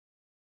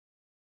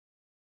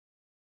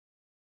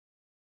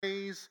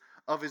praise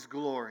of his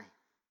glory.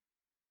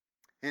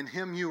 In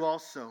him you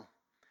also,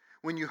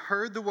 when you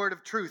heard the word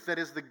of truth, that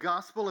is the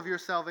gospel of your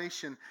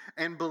salvation,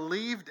 and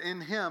believed in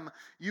him,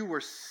 you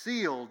were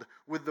sealed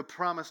with the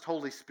promised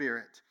Holy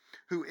Spirit,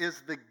 who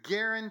is the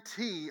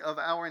guarantee of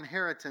our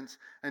inheritance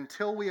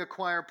until we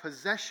acquire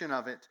possession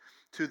of it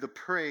to the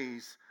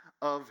praise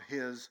of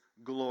his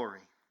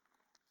glory.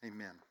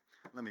 Amen.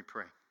 Let me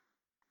pray.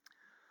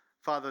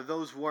 Father,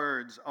 those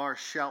words are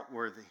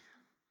shout-worthy.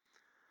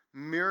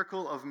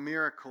 Miracle of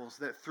miracles,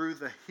 that through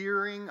the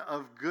hearing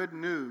of good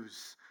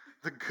news,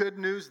 the good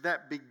news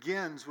that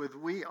begins with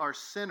we are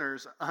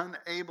sinners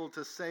unable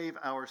to save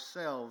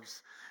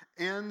ourselves,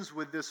 ends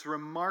with this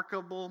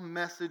remarkable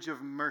message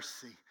of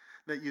mercy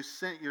that you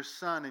sent your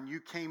Son and you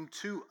came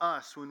to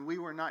us when we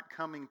were not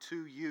coming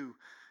to you.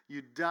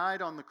 You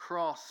died on the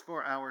cross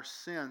for our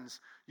sins.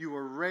 You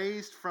were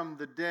raised from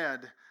the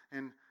dead.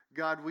 And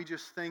God, we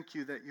just thank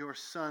you that your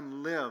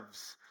Son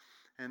lives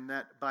and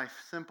that by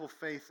simple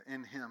faith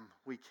in him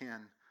we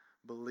can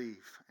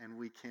believe and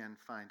we can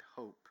find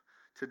hope.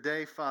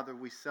 Today, Father,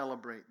 we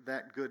celebrate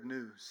that good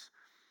news.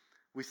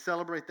 We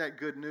celebrate that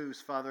good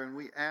news, Father, and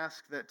we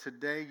ask that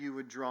today you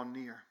would draw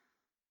near.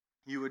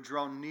 You would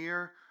draw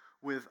near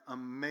with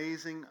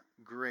amazing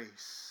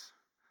grace.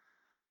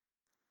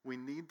 We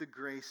need the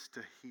grace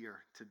to hear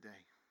today.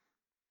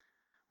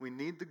 We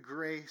need the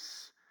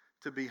grace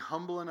to be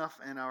humble enough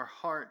in our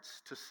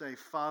hearts to say,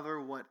 Father,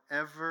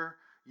 whatever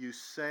you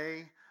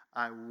say,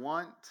 I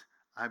want,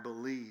 I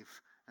believe,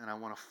 and I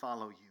want to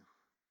follow you.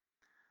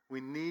 We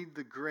need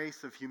the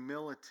grace of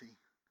humility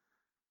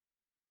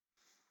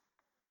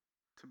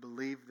to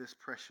believe this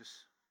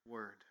precious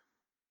word.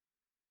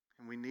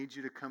 And we need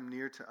you to come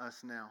near to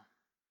us now.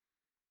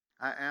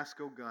 I ask,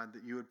 oh God,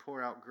 that you would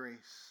pour out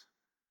grace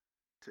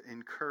to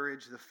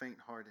encourage the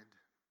faint-hearted,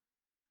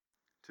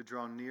 to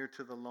draw near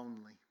to the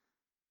lonely,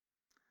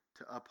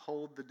 to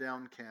uphold the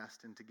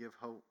downcast and to give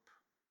hope,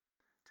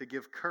 to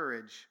give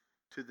courage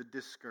to the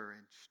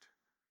discouraged.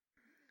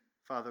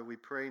 Father, we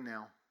pray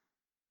now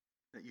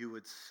that you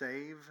would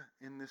save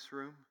in this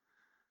room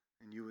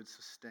and you would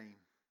sustain.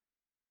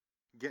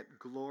 Get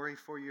glory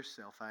for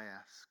yourself, I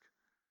ask.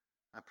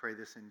 I pray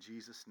this in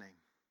Jesus' name.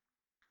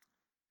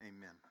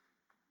 Amen.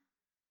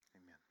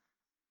 Amen.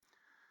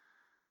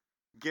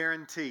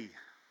 Guarantee.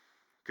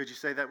 Could you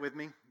say that with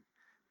me?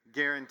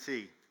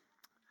 Guarantee.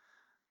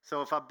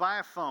 So if I buy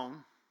a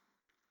phone,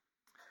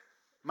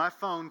 my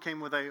phone came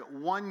with a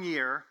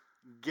 1-year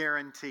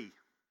guarantee.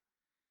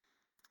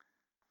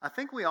 I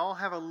think we all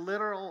have a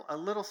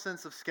little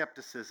sense of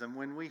skepticism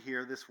when we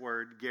hear this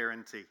word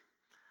guarantee.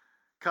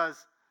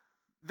 Because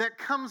that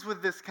comes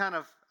with this kind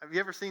of, have you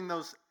ever seen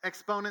those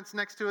exponents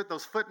next to it,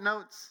 those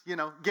footnotes? You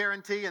know,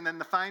 guarantee, and then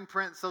the fine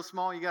print so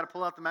small you got to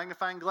pull out the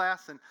magnifying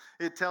glass and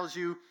it tells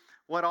you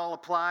what all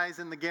applies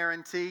in the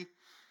guarantee.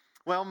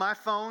 Well, my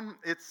phone,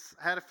 it's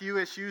had a few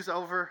issues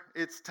over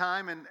its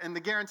time, and the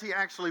guarantee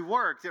actually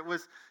worked. It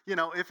was, you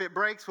know, if it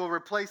breaks, we'll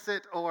replace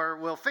it or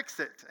we'll fix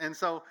it. And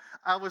so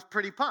I was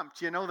pretty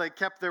pumped. You know, they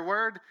kept their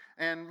word,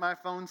 and my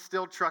phone's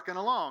still trucking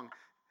along.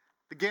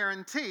 The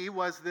guarantee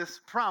was this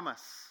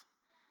promise.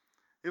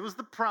 It was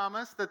the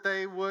promise that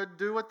they would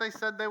do what they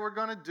said they were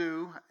going to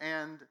do,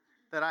 and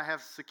that I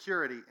have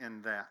security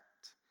in that.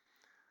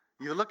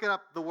 You look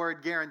up the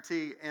word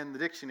guarantee in the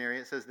dictionary,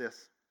 it says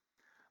this: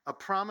 a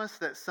promise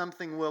that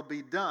something will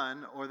be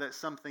done or that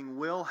something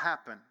will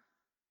happen.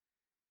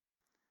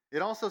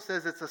 It also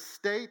says it's a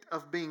state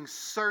of being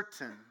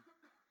certain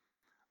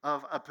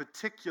of a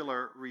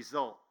particular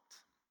result.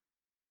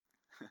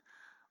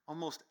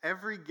 Almost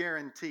every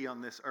guarantee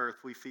on this earth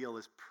we feel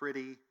is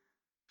pretty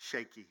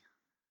shaky.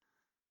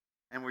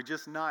 And we're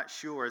just not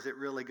sure, is it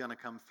really going to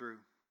come through?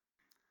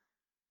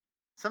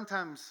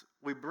 Sometimes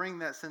we bring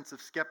that sense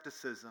of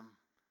skepticism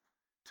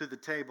to the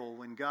table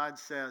when God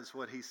says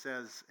what he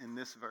says in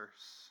this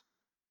verse.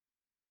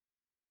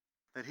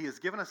 That he has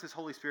given us his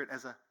Holy Spirit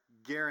as a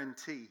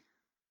guarantee.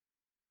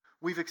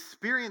 We've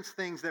experienced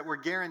things that were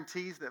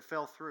guarantees that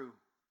fell through.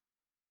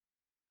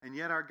 And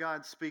yet our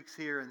God speaks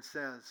here and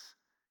says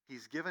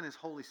he's given his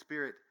Holy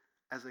Spirit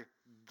as a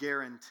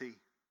guarantee.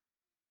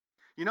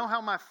 You know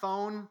how my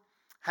phone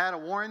had a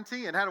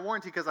warranty? It had a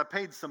warranty because I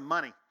paid some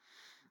money,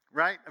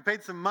 right? I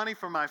paid some money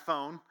for my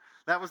phone.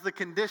 That was the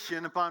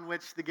condition upon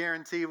which the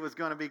guarantee was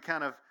going to be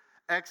kind of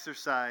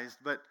exercised.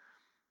 But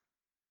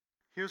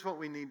here's what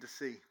we need to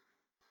see.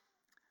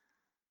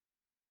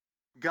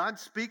 God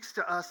speaks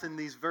to us in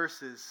these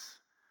verses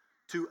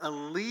to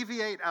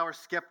alleviate our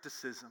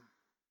skepticism,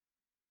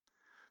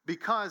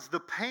 because the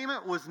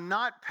payment was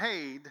not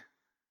paid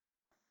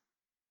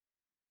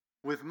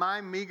with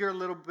my meager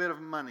little bit of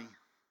money.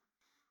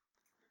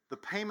 The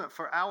payment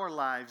for our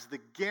lives,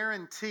 the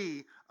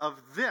guarantee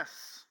of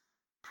this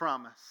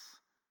promise,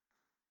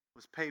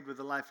 was paid with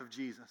the life of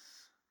Jesus.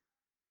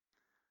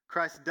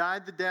 Christ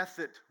died the death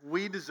that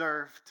we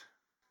deserved.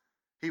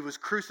 He was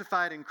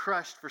crucified and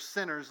crushed for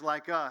sinners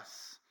like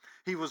us.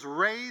 He was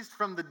raised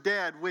from the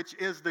dead, which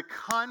is the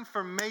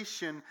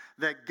confirmation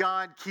that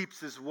God keeps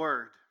his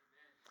word.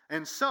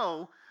 And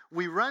so,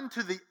 we run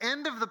to the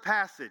end of the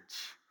passage,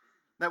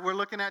 that we're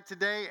looking at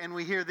today, and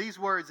we hear these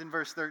words in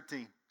verse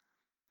 13.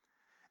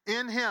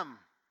 In him,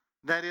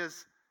 that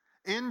is,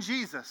 in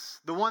Jesus,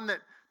 the one that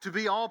to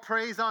be all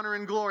praise, honor,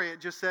 and glory, it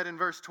just said in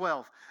verse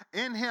 12.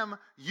 In him,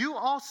 you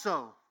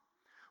also,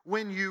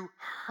 when you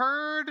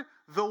heard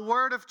the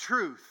word of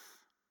truth.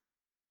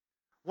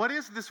 What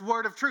is this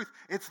word of truth?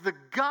 It's the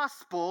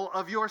gospel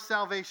of your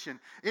salvation.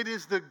 It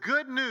is the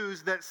good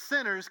news that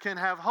sinners can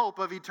have hope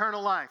of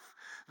eternal life.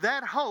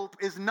 That hope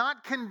is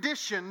not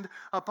conditioned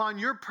upon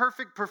your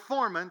perfect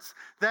performance.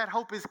 That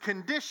hope is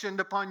conditioned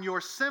upon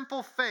your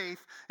simple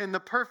faith in the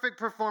perfect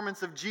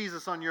performance of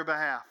Jesus on your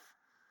behalf.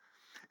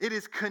 It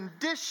is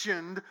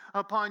conditioned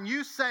upon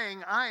you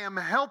saying, I am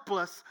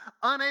helpless,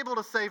 unable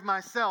to save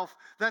myself.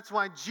 That's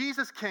why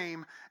Jesus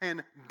came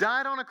and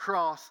died on a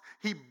cross.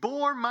 He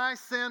bore my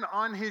sin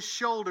on his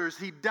shoulders.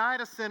 He died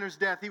a sinner's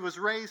death. He was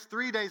raised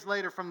 3 days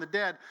later from the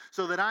dead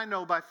so that I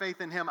know by faith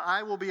in him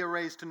I will be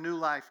raised to new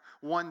life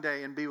one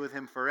day and be with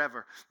him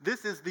forever.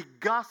 This is the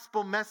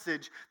gospel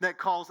message that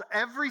calls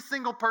every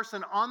single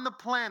person on the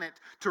planet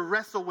to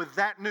wrestle with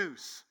that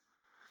news.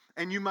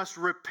 And you must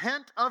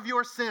repent of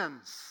your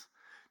sins.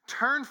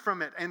 Turn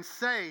from it and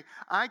say,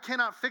 I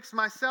cannot fix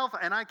myself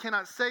and I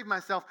cannot save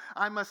myself.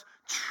 I must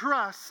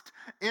trust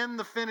in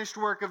the finished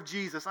work of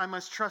Jesus. I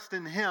must trust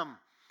in him.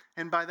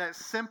 And by that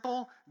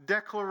simple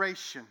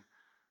declaration,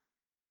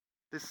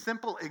 this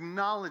simple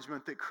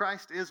acknowledgement that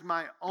Christ is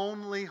my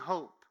only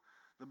hope,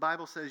 the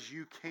Bible says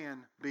you can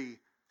be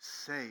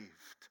saved.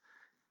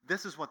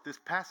 This is what this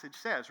passage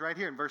says right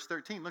here in verse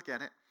 13. Look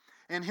at it.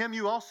 In him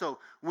you also,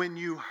 when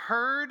you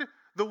heard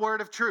the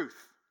word of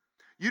truth.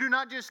 You do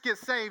not just get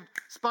saved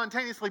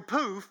spontaneously,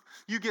 poof.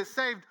 You get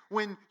saved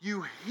when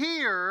you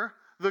hear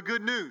the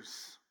good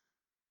news.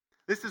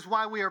 This is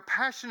why we are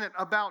passionate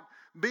about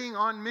being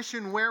on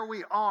mission where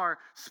we are,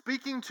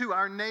 speaking to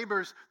our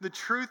neighbors the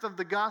truth of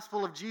the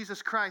gospel of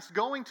Jesus Christ,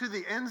 going to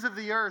the ends of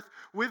the earth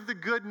with the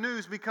good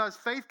news, because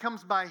faith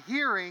comes by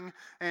hearing,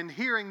 and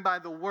hearing by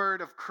the word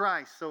of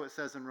Christ. So it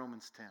says in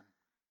Romans 10.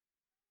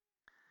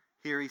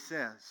 Here he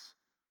says,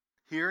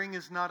 hearing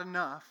is not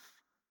enough,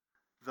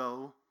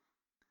 though.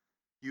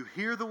 You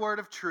hear the word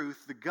of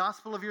truth, the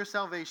gospel of your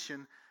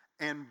salvation,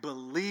 and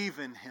believe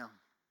in him.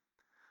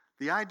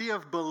 The idea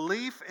of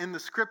belief in the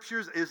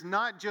scriptures is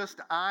not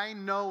just I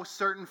know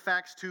certain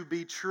facts to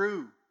be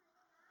true.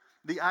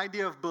 The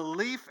idea of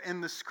belief in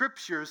the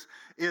scriptures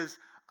is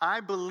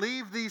I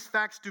believe these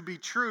facts to be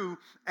true,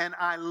 and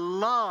I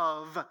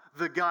love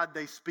the God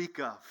they speak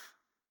of.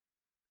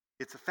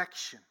 It's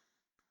affection.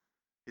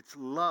 It's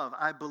love.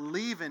 I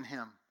believe in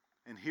him.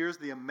 And here's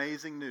the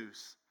amazing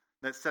news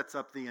that sets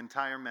up the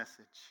entire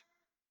message.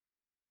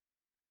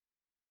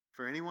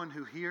 For anyone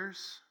who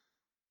hears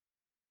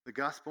the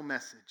gospel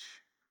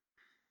message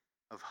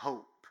of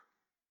hope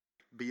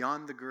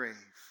beyond the grave,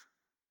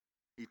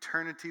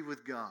 eternity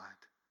with God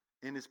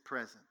in his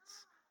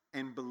presence,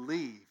 and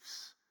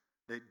believes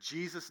that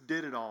Jesus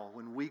did it all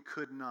when we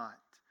could not,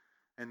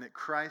 and that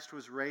Christ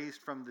was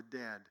raised from the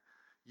dead,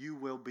 you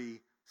will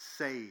be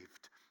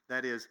saved.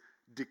 That is,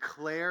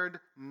 declared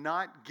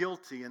not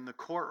guilty in the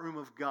courtroom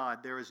of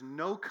God. There is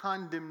no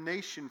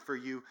condemnation for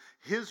you.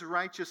 His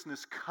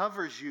righteousness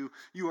covers you.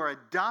 You are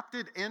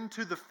adopted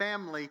into the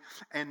family.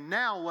 And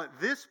now what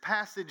this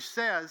passage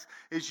says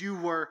is you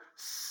were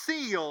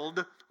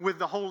sealed with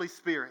the Holy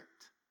Spirit,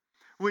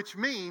 which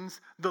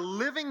means the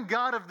living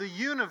God of the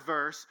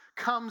universe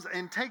comes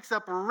and takes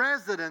up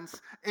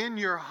residence in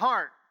your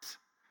heart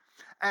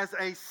as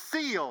a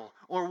seal,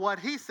 or what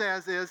he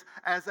says is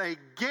as a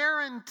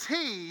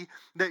guarantee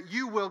that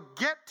you will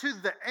get to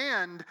the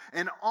end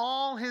and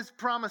all his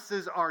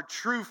promises are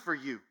true for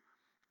you.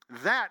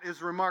 That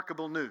is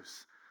remarkable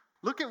news.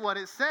 Look at what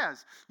it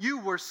says. You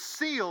were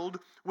sealed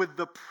with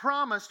the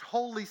promised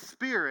Holy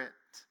Spirit,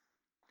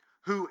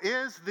 who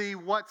is the,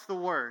 what's the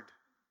word?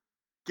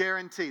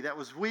 Guarantee. That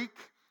was weak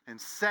and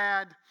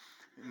sad.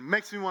 It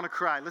makes me want to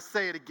cry. Let's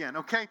say it again,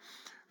 okay?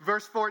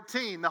 Verse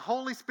 14, the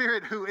Holy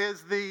Spirit who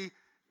is the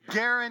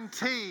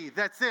guarantee.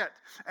 That's it.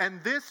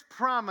 And this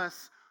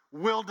promise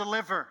will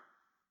deliver.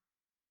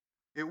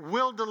 It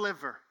will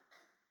deliver.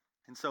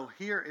 And so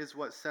here is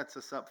what sets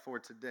us up for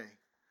today.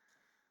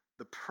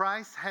 The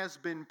price has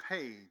been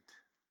paid.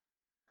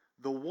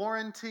 The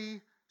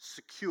warranty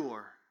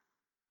secure.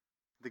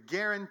 The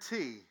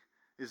guarantee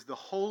is the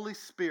Holy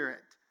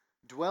Spirit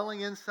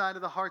dwelling inside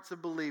of the hearts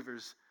of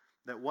believers,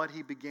 that what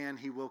he began,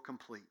 he will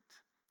complete.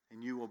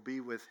 And you will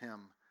be with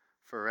him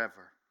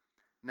forever.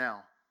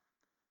 Now,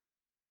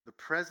 the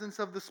presence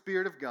of the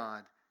Spirit of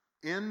God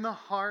in the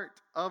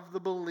heart of the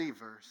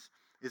believers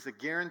is a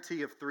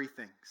guarantee of three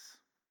things.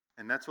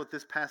 And that's what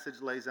this passage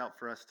lays out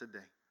for us today.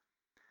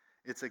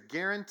 It's a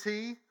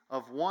guarantee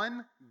of,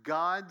 one,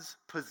 God's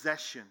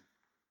possession.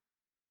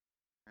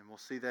 And we'll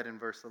see that in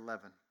verse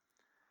 11.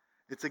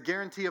 It's a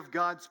guarantee of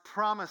God's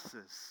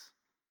promises.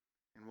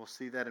 And we'll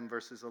see that in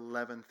verses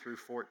 11 through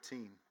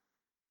 14.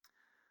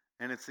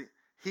 And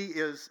he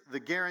is the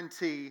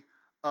guarantee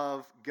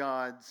of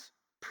God's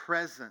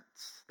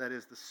presence. That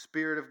is, the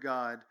Spirit of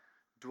God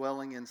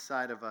dwelling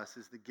inside of us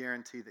is the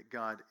guarantee that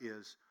God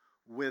is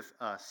with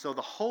us. So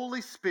the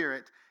Holy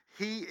Spirit,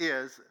 he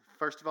is,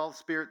 first of all, the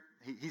Spirit,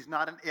 he's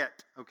not an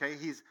it, okay?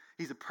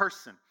 He's a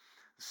person.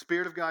 The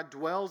Spirit of God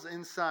dwells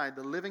inside,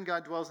 the living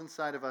God dwells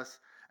inside of us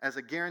as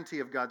a guarantee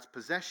of God's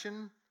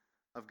possession,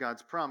 of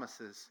God's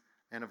promises,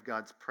 and of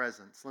God's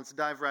presence. Let's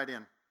dive right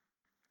in.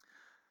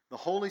 The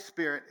Holy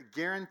Spirit, a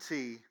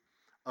guarantee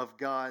of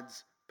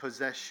God's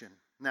possession.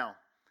 Now,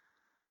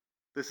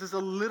 this is a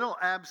little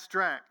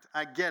abstract,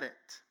 I get it.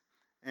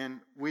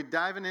 And we're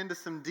diving into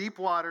some deep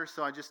water,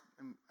 so I just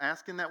am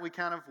asking that we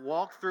kind of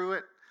walk through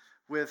it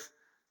with,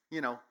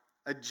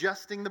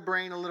 adjusting the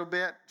brain a little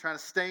bit, trying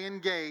to stay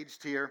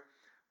engaged here.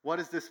 What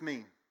does this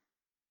mean?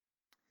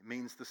 It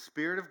means the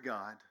Spirit of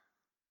God,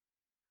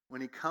 when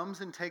he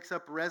comes and takes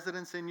up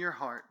residence in your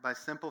heart by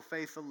simple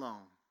faith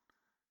alone,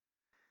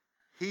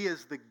 he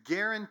is the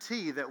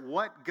guarantee that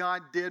what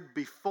God did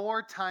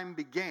before time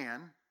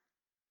began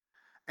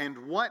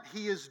and what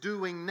he is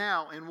doing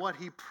now and what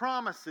he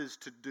promises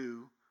to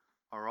do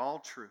are all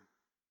true.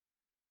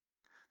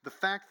 The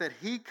fact that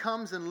he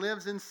comes and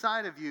lives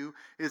inside of you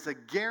is a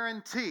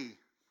guarantee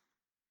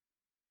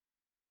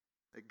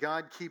that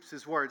God keeps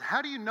his word.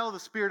 How do you know the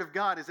Spirit of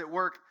God is at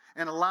work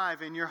and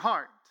alive in your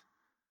heart?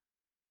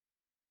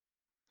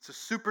 It's a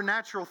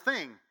supernatural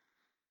thing.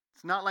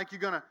 It's not like you're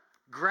going to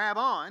grab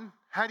on.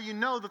 How do you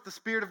know that the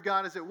Spirit of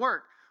God is at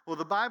work? Well,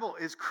 the Bible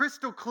is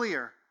crystal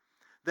clear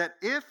that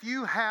if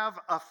you have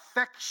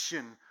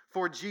affection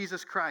for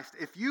Jesus Christ,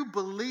 if you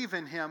believe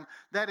in him,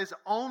 that is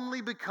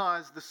only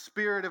because the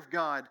Spirit of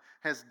God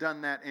has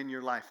done that in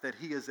your life, that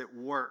he is at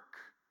work,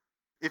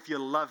 if you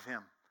love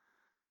him.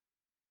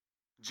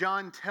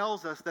 John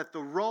tells us that the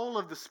role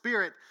of the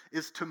Spirit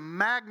is to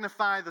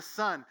magnify the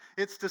Son.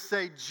 It's to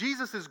say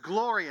Jesus is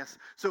glorious.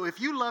 So if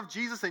you love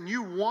Jesus and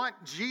you want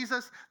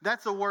Jesus,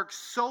 that's a work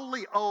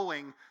solely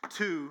owing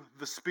to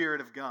the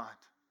Spirit of God.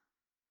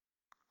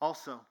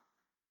 Also,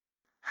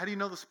 how do you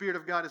know the Spirit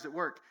of God is at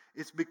work?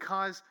 It's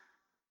because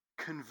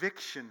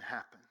conviction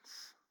happens.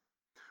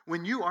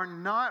 When you are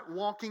not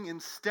walking in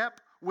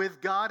step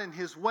with God and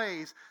his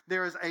ways,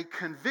 there is a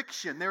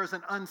conviction, there is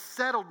an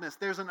unsettledness,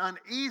 there's an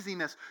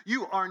uneasiness.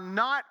 You are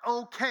not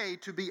okay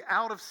to be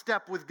out of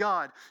step with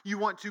God. You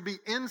want to be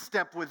in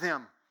step with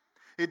him.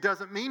 It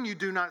doesn't mean you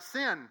do not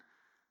sin.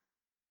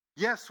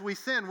 Yes, we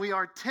sin. We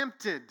are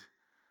tempted.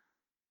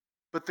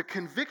 But the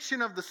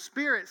conviction of the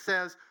Spirit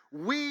says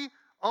we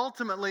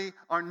ultimately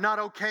are not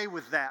okay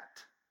with that.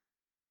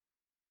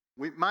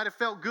 We might have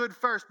felt good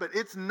first, but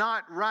it's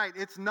not right.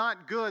 It's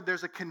not good.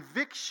 There's a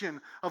conviction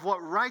of what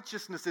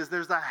righteousness is.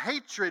 There's a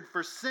hatred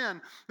for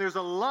sin. There's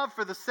a love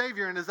for the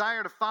Savior and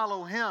desire to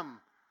follow him.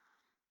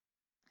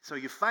 So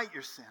you fight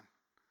your sin.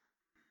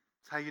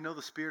 That's how you know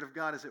the Spirit of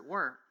God is at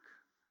work.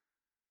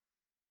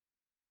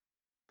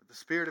 But the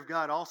Spirit of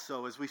God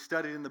also, as we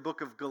studied in the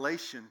book of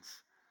Galatians,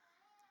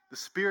 the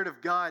Spirit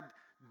of God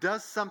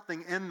does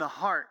something in the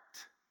heart.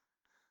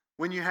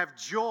 When you have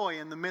joy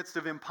in the midst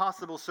of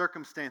impossible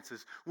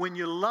circumstances, when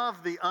you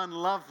love the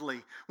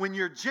unlovely, when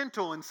you're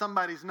gentle and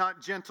somebody's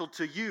not gentle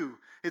to you,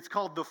 it's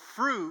called the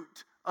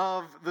fruit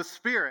of the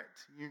Spirit.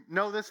 You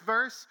know this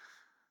verse?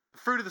 The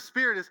fruit of the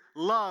Spirit is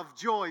love,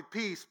 joy,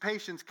 peace,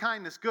 patience,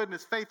 kindness,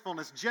 goodness,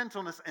 faithfulness,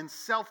 gentleness, and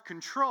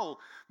self-control.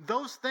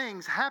 Those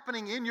things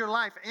happening in your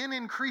life in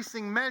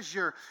increasing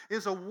measure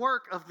is a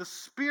work of the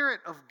Spirit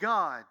of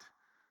God,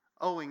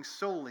 owing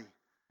solely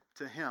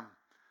to him.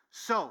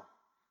 So,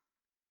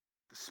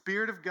 the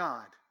Spirit of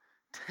God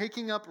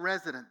taking up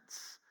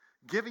residence,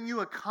 giving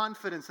you a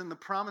confidence in the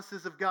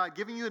promises of God,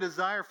 giving you a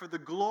desire for the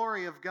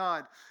glory of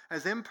God,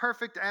 as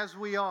imperfect as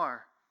we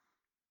are.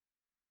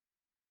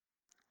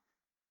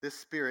 This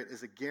Spirit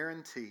is a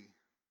guarantee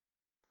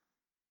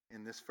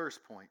in this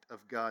first point of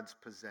God's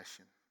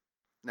possession.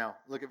 Now,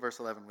 look at verse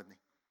 11 with me.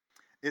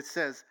 It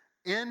says,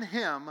 in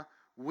him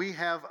we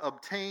have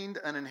obtained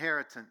an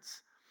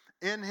inheritance.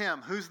 In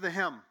him. Who's the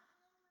him?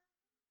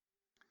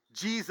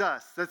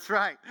 Jesus. That's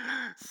right.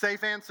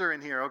 Safe answer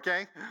in here,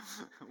 okay?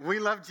 We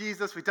love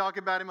Jesus. We talk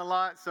about him a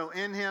lot. So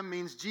in him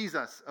means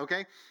Jesus,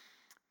 okay?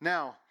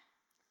 Now,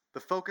 the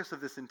focus of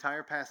this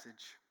entire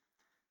passage,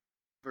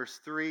 verse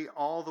 3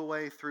 all the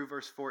way through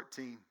verse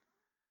 14,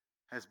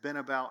 has been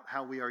about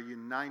how we are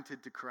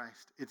united to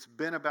Christ. It's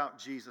been about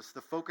Jesus.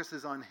 The focus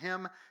is on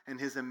him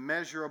and his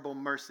immeasurable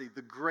mercy,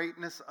 the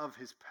greatness of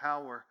his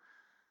power,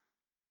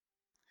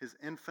 his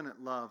infinite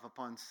love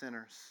upon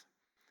sinners.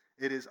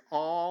 It is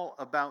all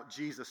about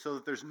Jesus, so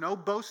that there's no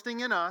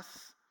boasting in us.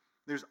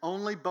 There's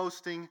only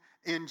boasting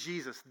in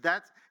Jesus.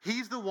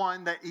 He's the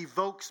one that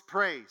evokes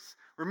praise.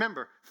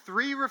 Remember,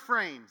 3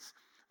 refrains.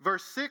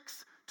 Verse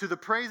 6, to the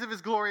praise of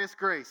his glorious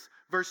grace.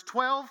 Verse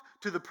 12,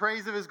 to the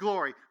praise of his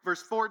glory.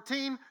 Verse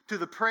 14, to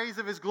the praise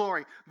of his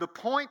glory. The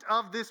point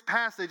of this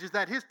passage is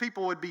that his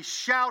people would be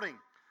shouting,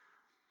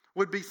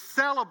 would be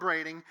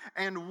celebrating.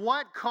 And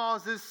what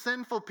causes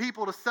sinful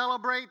people to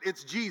celebrate?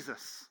 It's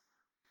Jesus.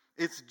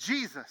 It's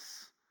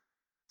Jesus.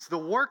 It's the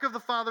work of the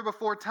Father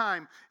before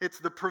time. It's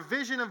the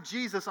provision of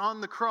Jesus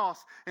on the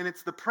cross. And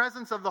it's the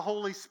presence of the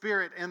Holy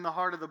Spirit in the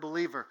heart of the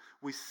believer.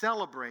 We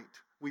celebrate,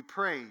 we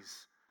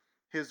praise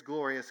his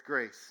glorious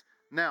grace.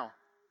 Now,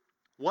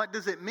 what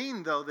does it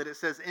mean, though, that it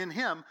says, in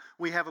him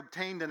we have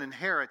obtained an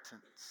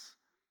inheritance?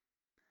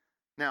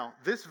 Now,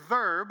 this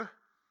verb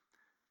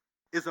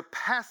is a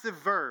passive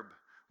verb,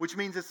 which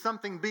means it's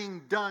something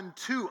being done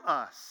to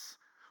us.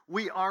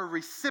 We are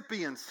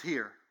recipients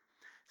here.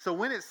 So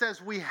when it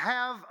says we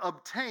have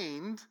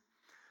obtained,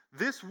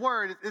 this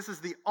word, this is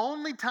the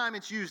only time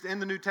it's used in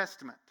the New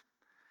Testament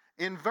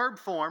in verb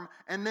form,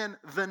 and then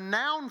the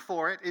noun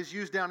for it is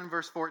used down in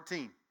verse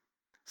 14.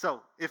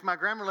 So if my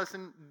grammar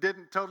lesson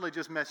didn't totally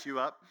just mess you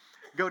up,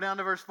 go down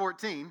to verse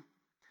 14.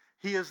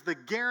 He is the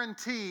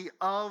guarantee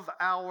of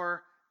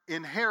our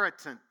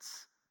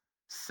inheritance.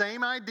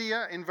 Same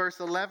idea in verse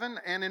 11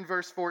 and in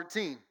verse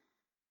 14.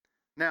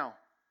 Now,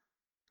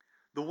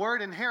 the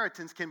word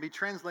inheritance can be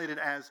translated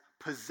as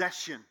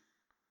possession.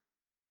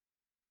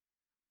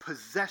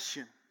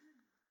 Possession.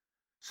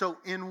 So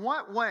in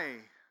what way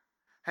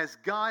has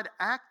God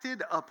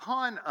acted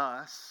upon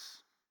us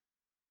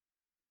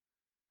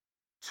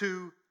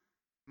to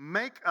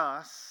make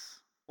us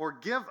or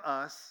give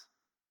us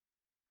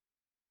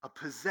a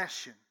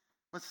possession?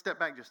 Let's step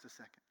back just a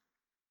second.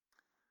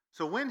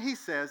 So when he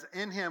says,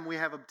 in him we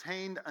have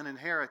obtained an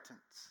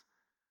inheritance,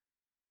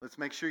 let's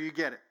make sure you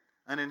get it.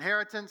 An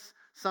inheritance,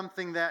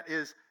 something that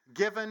is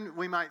given.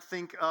 We might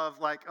think of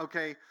like,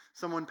 okay,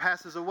 someone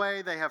passes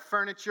away, they have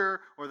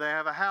furniture, or they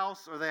have a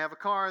house, or they have a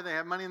car, they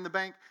have money in the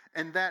bank,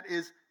 and that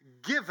is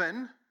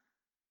given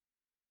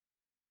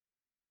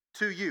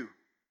to you.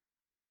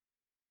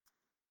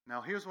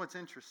 Now here's what's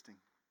interesting.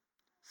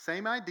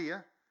 Same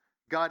idea.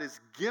 God is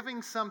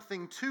giving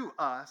something to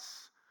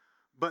us,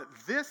 but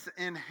this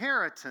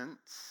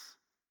inheritance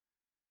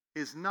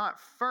is not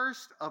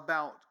first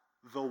about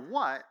the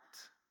what,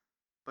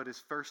 but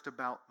is first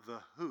about the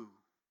who.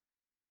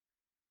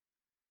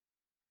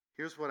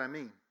 Here's what I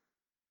mean.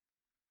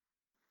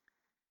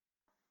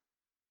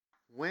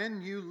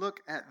 When you look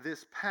at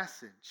this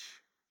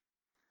passage,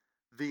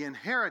 the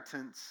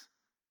inheritance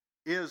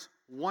is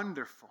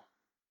wonderful.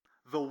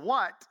 The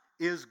what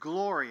is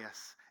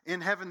glorious.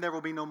 In heaven there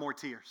will be no more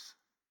tears.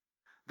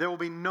 There will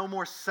be no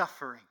more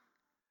suffering.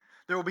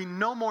 There will be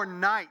no more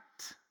night,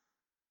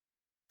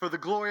 for the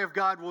glory of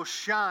God will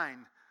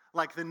shine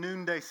like the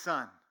noonday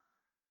sun.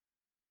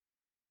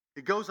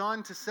 It goes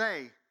on to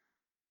say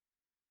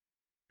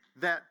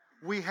that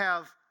we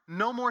have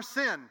no more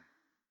sin,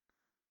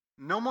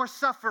 no more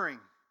suffering,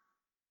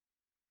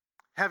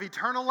 have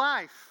eternal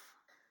life.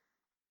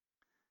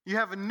 You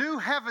have a new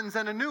heavens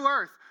and a new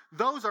earth.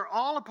 Those are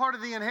all a part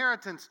of the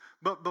inheritance,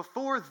 but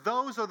before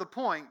those are the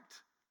point,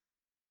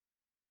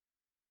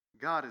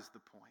 God is the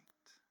point.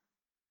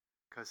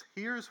 Because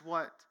here's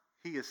what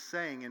he is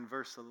saying in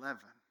verse 11.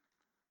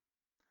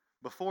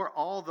 Before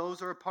all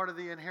those are a part of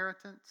the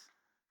inheritance,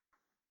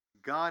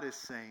 God is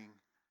saying,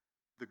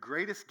 the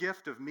greatest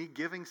gift of me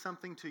giving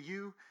something to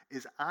you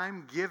is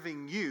I'm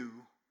giving you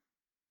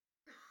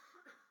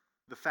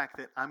the fact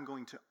that I'm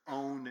going to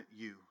own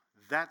you.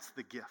 That's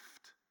the gift.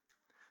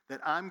 That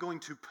I'm going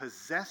to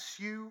possess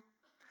you,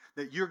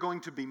 that you're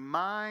going to be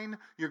mine,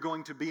 you're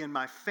going to be in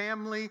my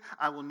family,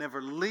 I will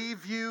never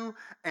leave you,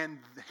 and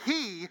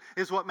he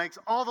is what makes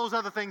all those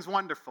other things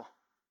wonderful.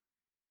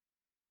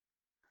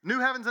 New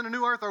heavens and a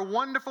new earth are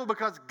wonderful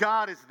because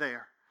God is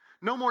there.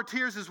 No more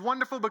tears is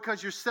wonderful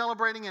because you're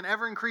celebrating an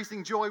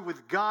ever-increasing joy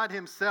with God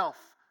himself.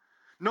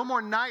 No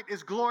more night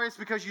is glorious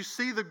because you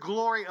see the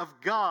glory of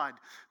God.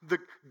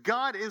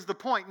 God is the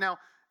point. Now,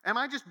 am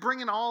I just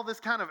bringing all this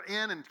kind of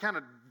in and kind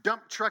of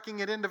dump trucking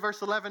it into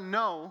verse 11?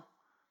 No.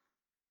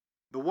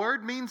 The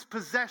word means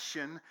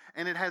possession,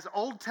 and it has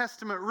Old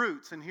Testament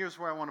roots, and here's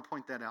where I want to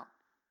point that out.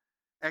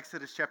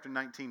 Exodus chapter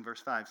 19,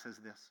 verse 5 says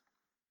this.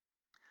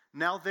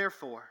 Now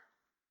therefore,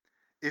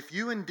 if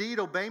you indeed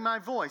obey my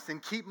voice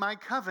and keep my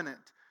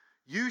covenant,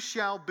 you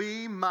shall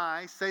be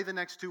my, say the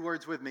next two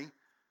words with me,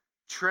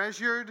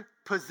 treasured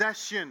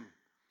possession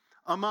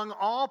among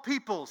all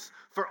peoples,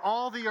 for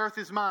all the earth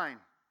is mine.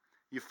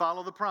 You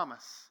follow the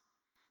promise.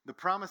 The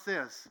promise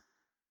is,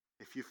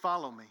 if you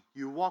follow me,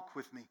 you walk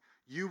with me,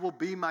 you will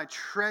be my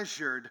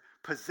treasured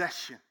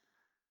possession,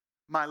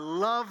 my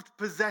loved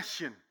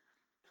possession.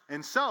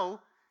 And so,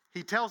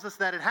 he tells us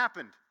that it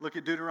happened. Look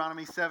at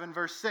Deuteronomy 7,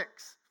 verse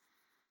 6.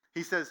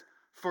 He says,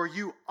 for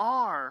you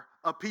are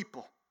a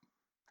people,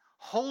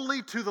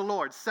 holy to the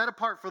Lord, set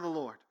apart for the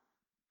Lord.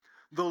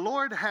 The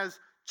Lord has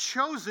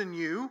chosen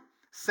you,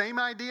 same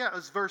idea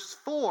as verse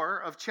 4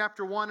 of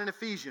chapter 1 in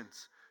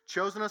Ephesians.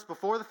 Chosen us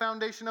before the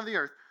foundation of the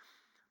earth.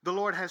 The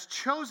Lord has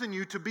chosen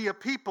you to be a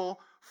people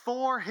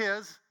for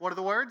his, what are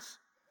the words?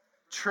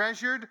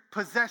 Treasured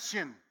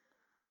possession.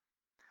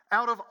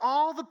 Out of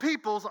all the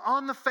peoples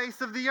on the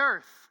face of the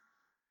earth,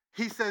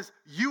 he says,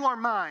 you are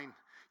mine.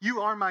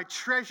 You are my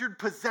treasured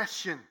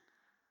possession.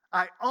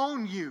 I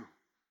own you.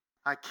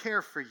 I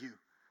care for you.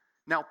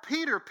 Now,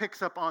 Peter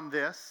picks up on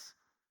this,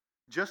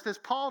 just as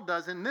Paul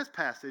does in this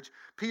passage.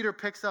 Peter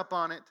picks up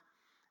on it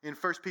in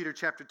 1 Peter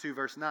chapter 2,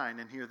 verse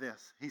 9, and hear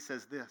this. He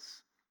says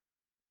this,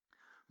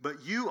 but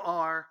you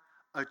are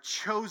a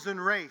chosen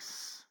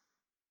race.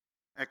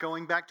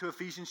 Echoing back to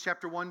Ephesians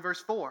chapter 1,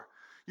 verse 4.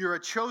 You're a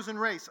chosen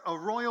race, a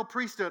royal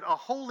priesthood, a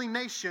holy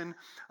nation,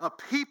 a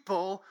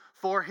people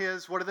for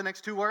his, what are the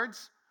next two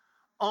words?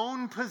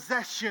 Own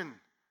possession.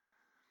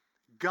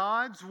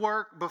 God's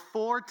work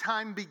before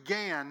time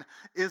began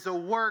is a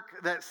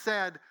work that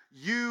said,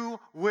 you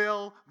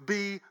will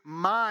be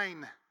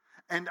mine,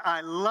 and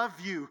I love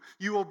you.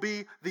 You will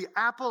be the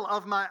apple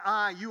of my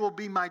eye. You will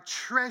be my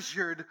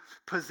treasured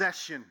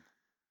possession.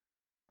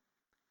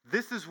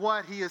 This is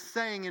what he is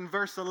saying in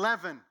verse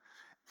 11.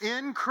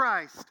 In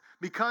Christ,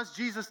 because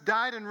Jesus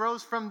died and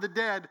rose from the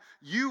dead,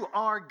 you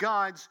are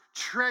God's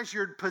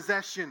treasured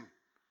possession.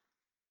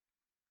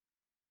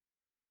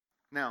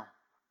 Now,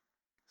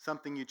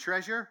 something you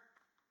treasure,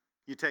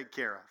 you take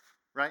care of,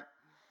 right?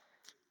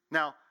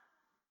 Now,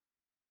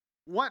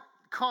 what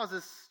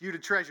causes you to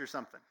treasure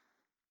something?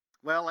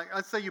 Well, like,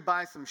 let's say you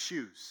buy some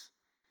shoes,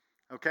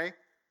 okay?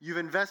 You've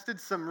invested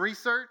some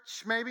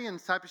research maybe in the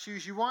type of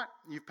shoes you want.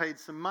 You've paid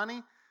some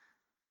money,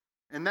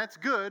 and that's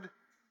good.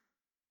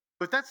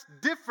 But that's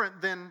different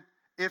than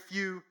if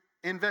you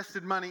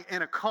invested money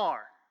in a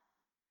car.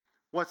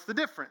 What's the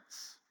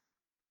difference?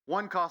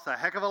 One costs a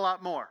heck of a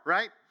lot more,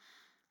 right?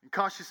 It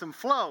costs you some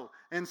flow.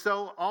 And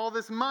so all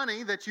this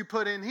money that you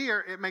put in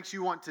here, it makes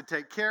you want to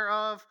take care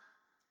of,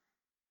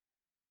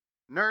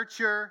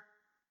 nurture,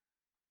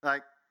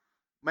 like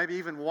maybe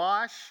even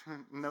wash,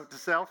 note to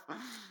self,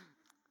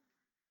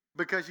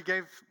 because you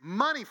gave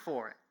money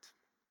for it.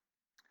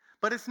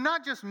 But it's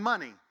not just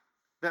money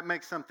that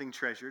makes something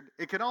treasured.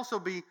 It could also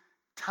be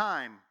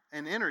time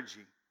and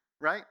energy,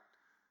 right?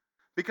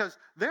 Because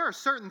there are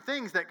certain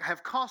things that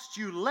have cost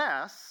you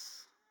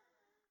less,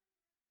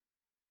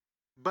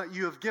 but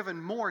you have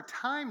given more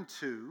time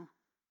to,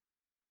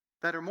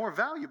 that are more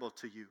valuable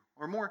to you,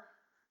 or more,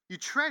 you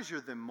treasure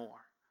them more.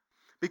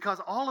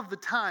 Because all of the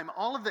time,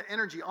 all of the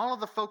energy, all of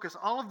the focus,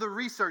 all of the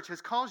research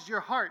has caused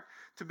your heart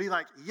to be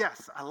like,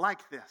 yes, I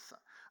like this.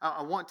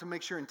 I want to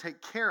make sure and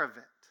take care of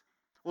it.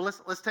 Well,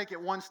 let's take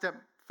it one step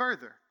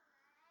further.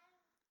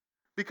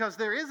 Because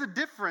there is a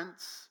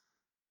difference,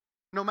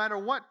 no matter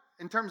what,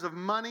 in terms of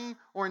money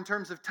or in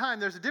terms of time,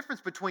 there's a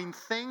difference between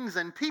things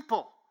and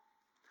people.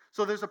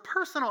 So there's a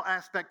personal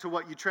aspect to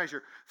what you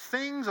treasure.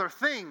 Things are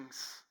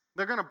things.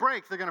 They're going to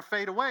break. They're going to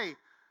fade away.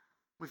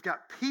 We've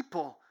got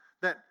people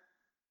that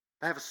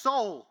have a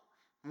soul.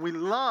 We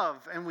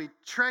love and we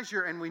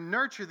treasure and we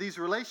nurture these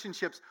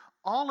relationships.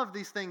 All of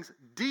these things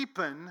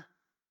deepen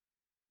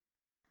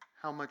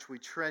how much we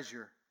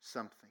treasure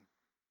something.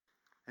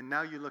 And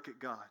now you look at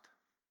God.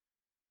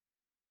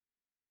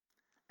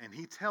 And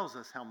he tells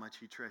us how much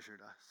he treasured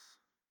us.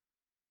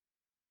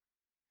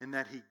 In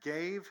that he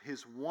gave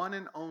his one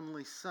and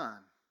only Son.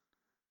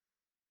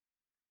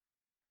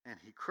 And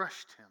he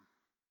crushed him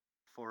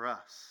for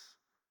us.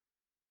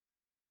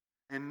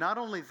 And not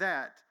only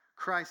that,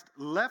 Christ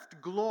left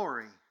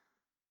glory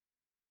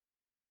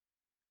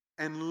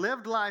and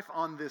lived life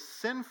on this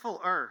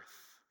sinful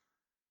earth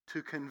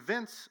to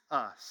convince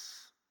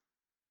us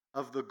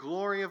of the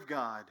glory of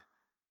God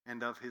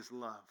and of his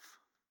love.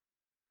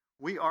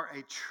 We are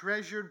a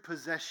treasured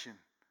possession.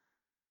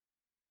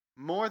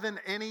 More than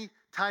any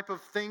type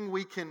of thing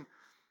we can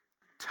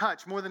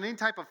touch, more than any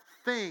type of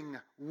thing,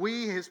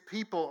 we, his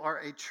people, are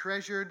a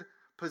treasured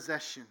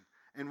possession.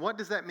 And what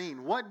does that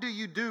mean? What do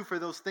you do for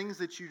those things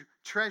that you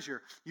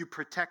treasure? You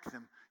protect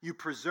them. You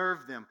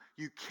preserve them.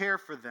 You care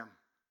for them.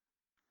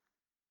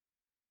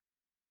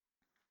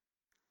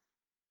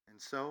 And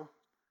so,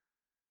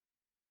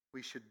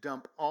 we should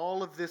dump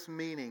all of this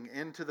meaning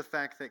into the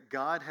fact that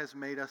God has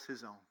made us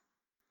his own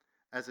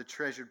as a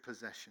treasured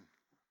possession.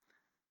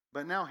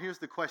 But now here's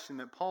the question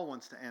that Paul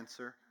wants to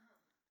answer.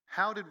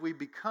 How did we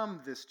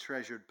become this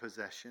treasured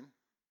possession?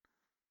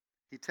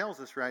 He tells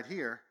us right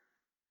here,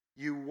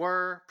 you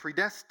were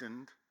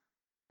predestined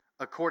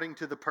according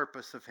to the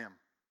purpose of him.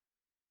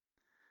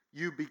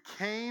 You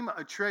became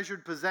a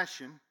treasured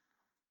possession.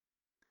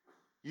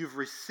 You've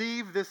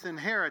received this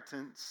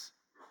inheritance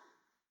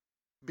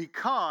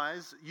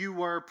because you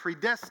were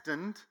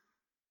predestined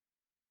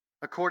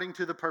according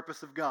to the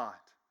purpose of God.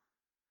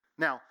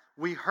 Now,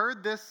 we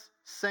heard this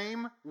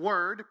same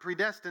word,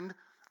 predestined,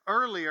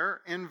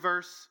 earlier in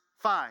verse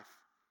 5.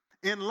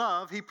 In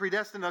love, he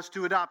predestined us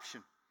to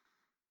adoption.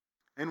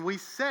 And we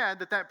said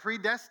that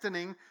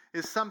predestining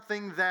is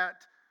something that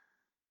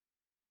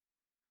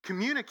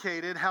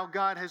communicated how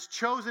God has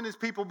chosen his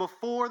people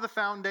before the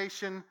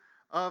foundation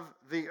of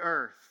the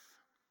earth.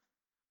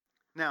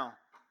 Now,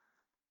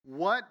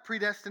 what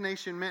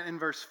predestination meant in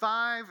verse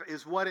 5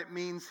 is what it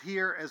means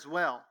here as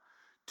well.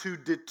 To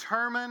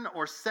determine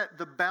or set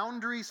the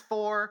boundaries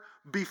for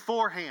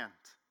beforehand.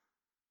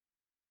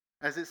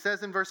 As it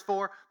says in verse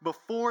 4,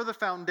 before the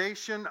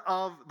foundation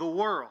of the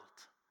world.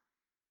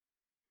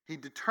 He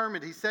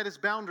determined, he set his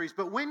boundaries.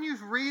 But when you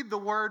read the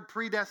word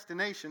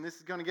predestination, this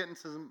is going to get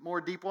into some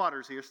more deep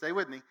waters here, stay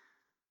with me.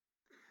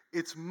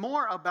 It's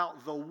more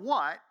about the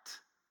what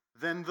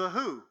than the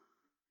who.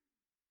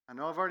 I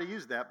know I've already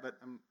used that, but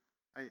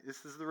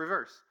this is the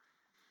reverse.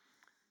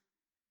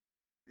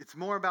 It's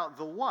more about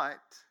the what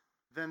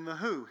than the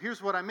who.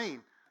 Here's what I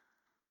mean.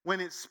 when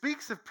it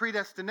speaks of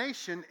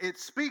predestination, it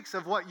speaks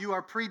of what you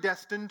are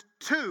predestined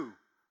to.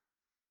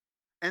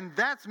 And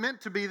that's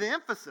meant to be the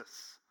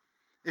emphasis.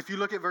 If you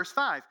look at verse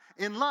 5,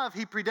 in love,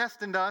 he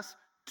predestined us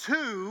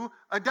to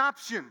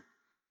adoption.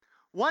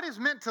 What is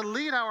meant to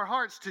lead our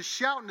hearts to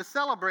shout and to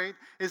celebrate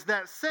is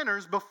that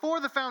sinners, before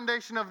the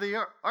foundation of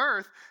the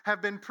earth,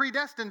 have been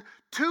predestined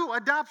to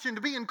adoption,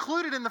 to be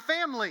included in the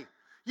family.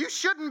 You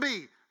shouldn't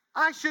be.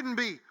 I shouldn't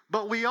be.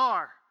 But we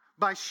are,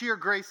 by sheer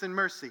grace and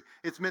mercy.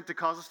 It's meant to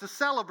cause us to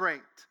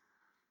celebrate.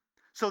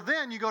 So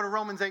then you go to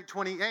Romans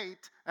 8:28,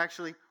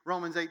 actually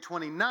Romans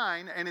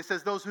 8:29, and it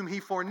says, those whom he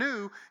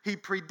foreknew, he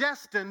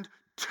predestined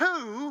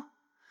to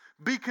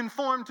be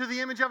conformed to the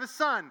image of his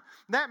Son.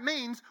 That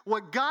means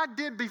what God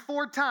did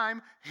before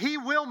time, he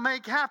will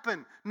make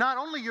happen. Not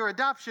only your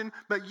adoption,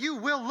 but you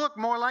will look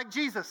more like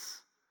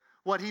Jesus.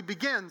 What he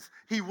begins,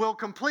 he will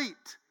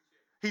complete.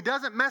 He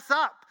doesn't mess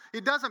up.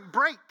 It doesn't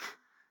break.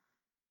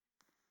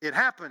 It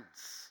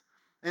happens.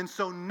 And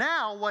so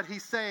now what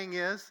he's saying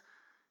is,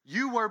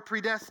 you were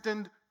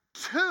predestined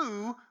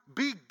to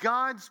be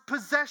God's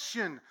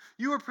possession.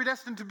 You were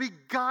predestined to be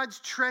God's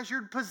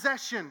treasured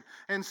possession.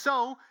 And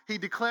so he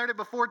declared it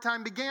before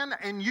time began,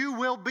 and you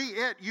will be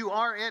it. You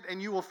are it, and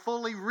you will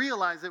fully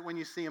realize it when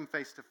you see him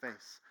face to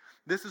face.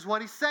 This is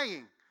what he's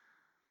saying.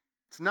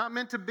 It's not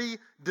meant to be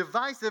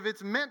divisive.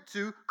 It's meant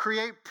to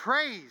create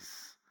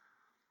praise.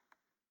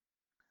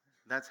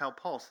 That's how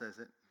Paul says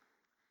it.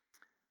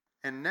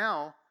 And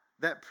now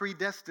that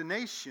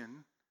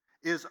predestination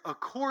is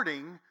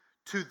according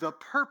to the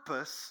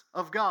purpose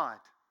of God.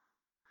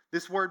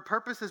 This word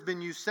purpose has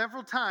been used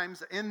several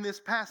times in this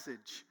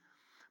passage.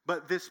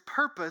 But this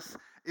purpose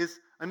is,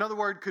 another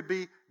word could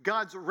be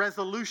God's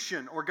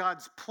resolution or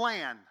God's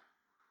plan.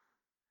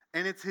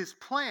 And it's his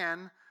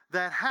plan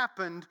that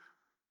happened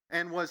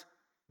and was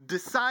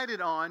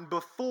decided on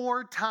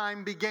before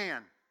time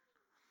began.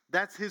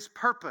 That's his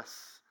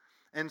purpose.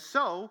 And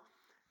so,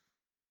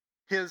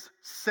 his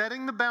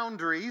setting the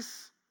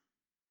boundaries,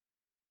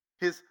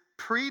 his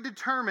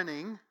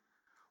predetermining,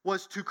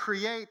 was to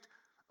create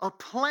a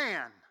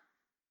plan.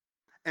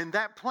 And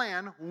that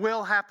plan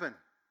will happen.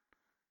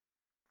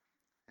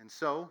 And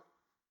so,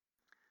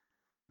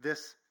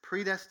 this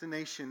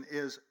predestination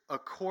is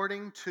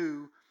according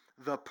to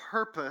the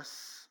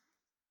purpose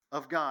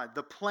of God.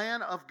 The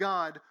plan of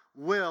God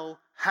will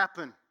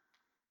happen.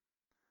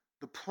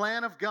 The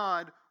plan of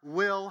God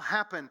will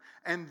happen.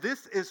 And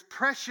this is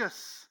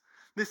precious.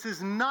 This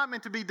is not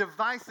meant to be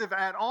divisive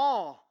at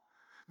all.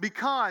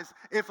 Because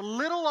if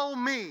little old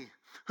me,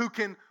 who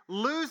can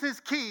lose his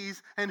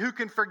keys and who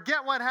can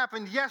forget what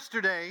happened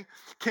yesterday,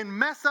 can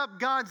mess up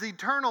God's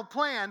eternal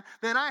plan,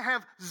 then I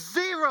have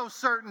zero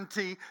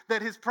certainty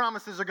that his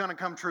promises are going to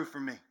come true for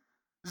me.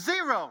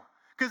 Zero.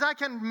 Because I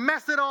can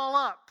mess it all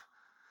up.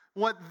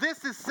 What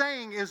this is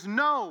saying is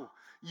no,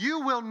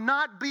 you will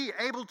not be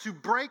able to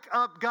break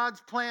up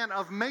God's plan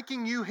of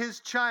making you his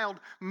child,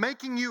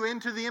 making you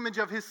into the image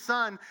of his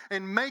Son,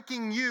 and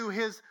making you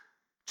his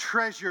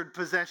treasured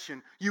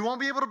possession. You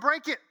won't be able to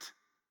break it.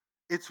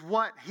 It's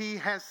what he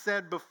has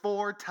said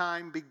before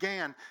time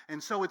began.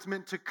 And so it's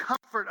meant to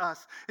comfort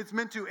us. It's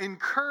meant to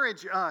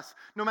encourage us.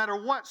 No matter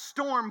what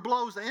storm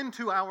blows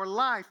into our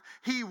life,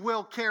 he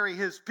will carry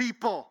his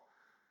people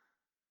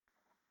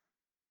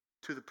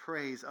to the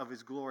praise of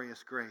his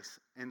glorious grace.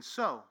 And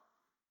so,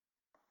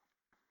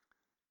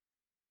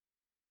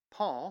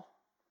 Paul,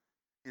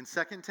 in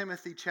 2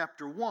 Timothy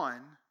chapter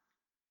 1,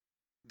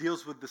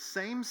 deals with the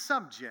same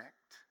subject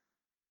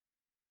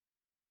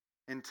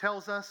and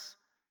tells us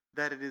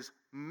that it is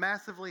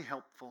massively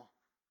helpful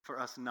for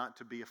us not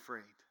to be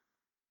afraid.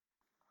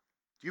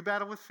 Do you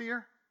battle with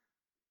fear?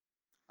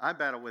 I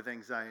battle with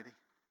anxiety.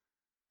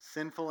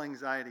 Sinful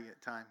anxiety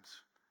at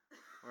times,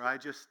 where I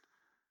just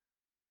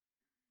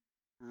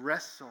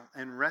wrestle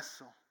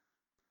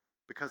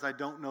because I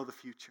don't know the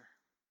future.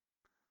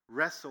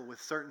 Wrestle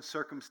with certain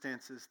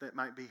circumstances that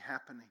might be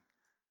happening.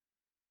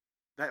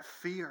 That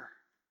fear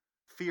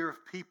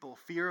of people,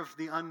 fear of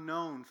the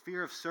unknown,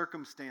 fear of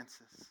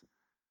circumstances.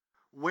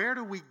 Where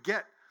do we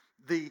get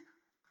the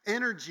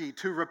energy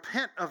to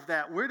repent of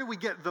that? Where do we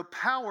get the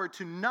power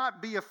to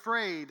not be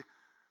afraid?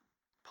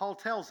 Paul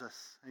tells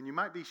us, and you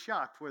might be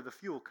shocked where the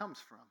fuel comes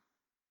from.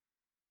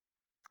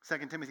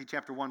 2 Timothy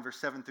chapter 1, verse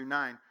 7 through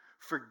 9.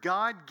 For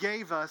God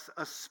gave us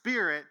a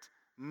spirit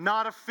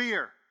not of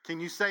fear. Can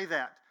you say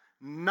that?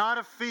 Not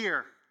of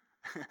fear.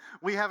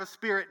 We have a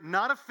spirit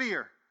not of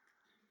fear,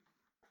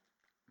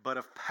 but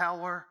of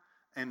power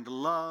and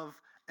love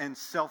and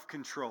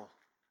self-control.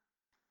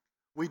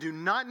 We do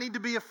not need to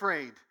be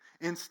afraid.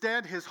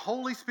 Instead, his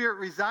Holy Spirit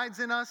resides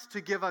in us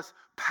to give us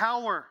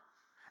power.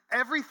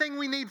 Everything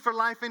we need for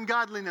life and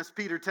godliness,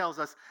 Peter tells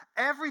us.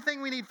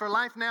 Everything we need for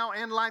life now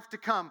and life to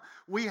come,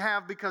 we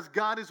have because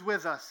God is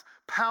with us.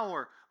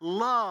 Power,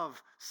 love,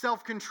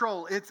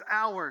 self-control, it's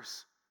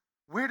ours.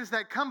 Where does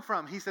that come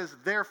from? He says,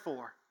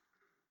 therefore,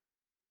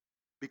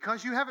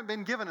 because you haven't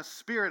been given a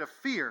spirit of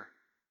fear,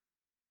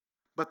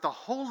 but the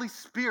Holy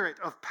Spirit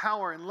of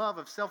power and love,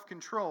 of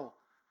self-control.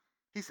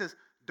 He says,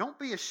 don't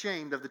be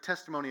ashamed of the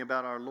testimony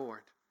about our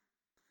Lord,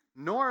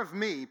 nor of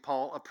me,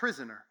 Paul, a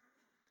prisoner,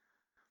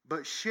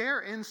 but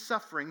share in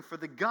suffering for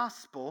the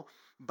gospel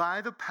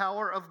by the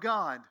power of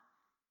God.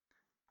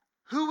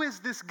 Who is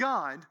this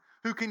God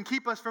who can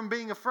keep us from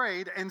being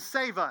afraid and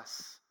save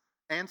us?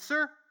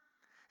 Answer,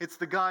 it's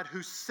the God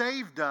who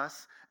saved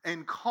us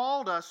and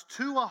called us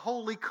to a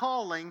holy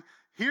calling.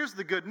 Here's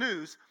the good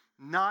news,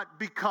 not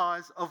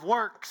because of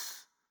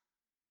works.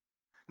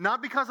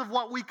 Not because of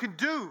what we could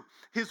do.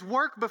 His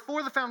work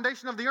before the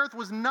foundation of the earth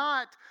was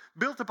not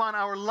built upon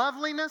our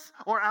loveliness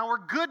or our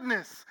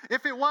goodness.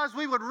 If it was,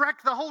 we would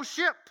wreck the whole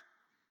ship.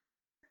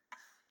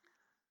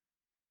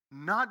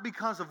 Not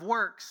because of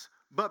works,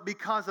 but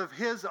because of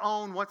His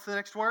own, what's the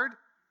next word?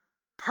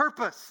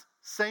 Purpose.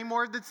 Same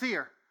word that's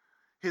here.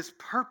 His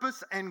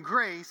purpose and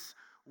grace,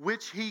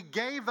 which He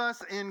gave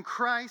us in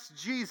Christ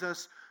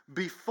Jesus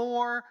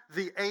before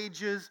the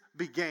ages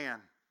began.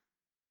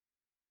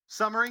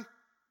 Summary,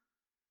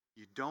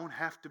 you don't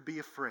have to be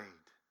afraid,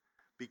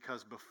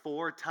 because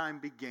before time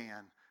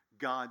began,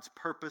 God's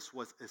purpose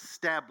was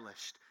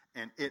established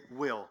and it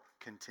will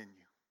continue.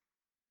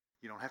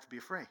 You don't have to be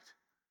afraid.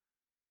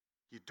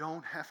 You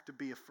don't have to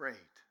be afraid.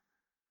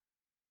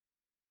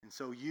 And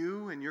so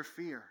you and your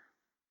fear,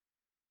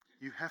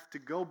 you have to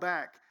go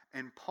back,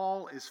 and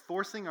Paul is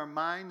forcing our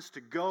minds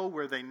to go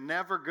where they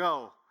never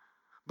go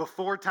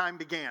before time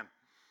began.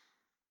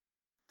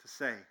 To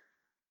say,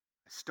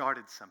 I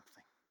started something.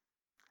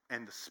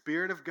 And the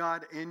Spirit of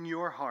God in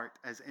your heart,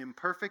 as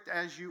imperfect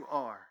as you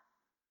are,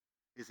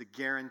 is a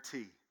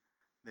guarantee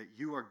that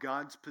you are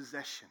God's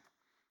possession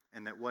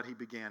and that what He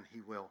began,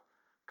 He will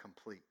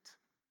complete.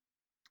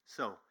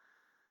 So,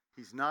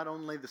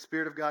 the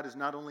Spirit of God is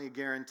not only a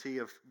guarantee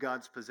of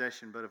God's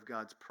possession, but of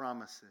God's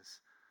promises.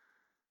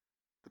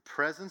 The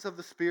presence of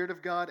the Spirit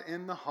of God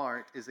in the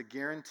heart is a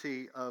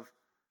guarantee of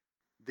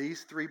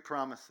these three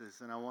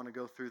promises, and I want to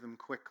go through them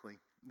quickly.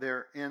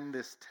 They're in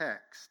this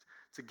text.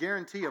 It's a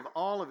guarantee of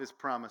all of His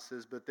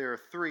promises, but there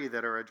are three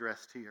that are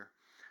addressed here.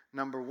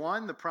 Number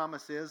one, the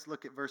promise is,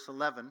 look at verse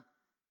 11.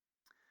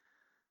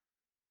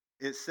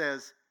 It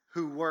says,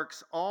 who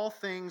works all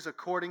things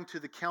according to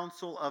the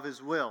counsel of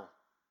His will.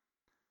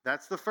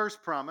 That's the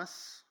first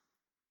promise.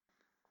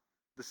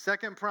 The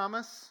second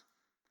promise,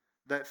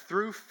 that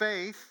through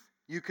faith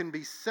you can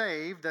be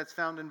saved. That's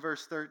found in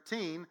verse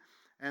 13.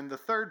 And the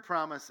third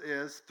promise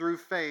is, through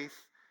faith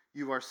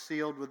you are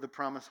sealed with the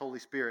promised Holy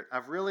Spirit.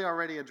 I've really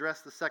already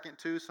addressed the second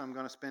two, so I'm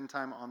going to spend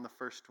time on the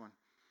first one.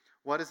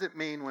 What does it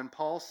mean when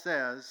Paul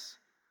says,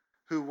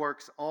 who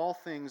works all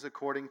things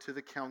according to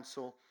the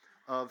counsel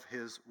of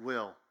His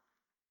will?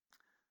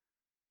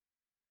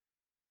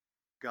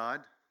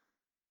 God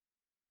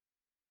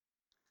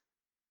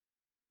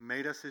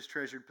made us His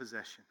treasured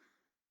possession.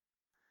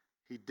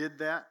 He did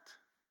that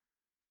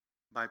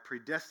by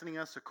predestining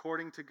us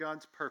according to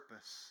God's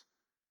purpose.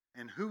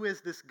 And who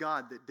is this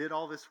God that did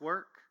all this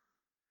work?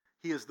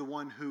 He is the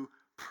one who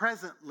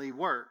presently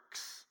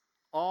works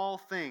all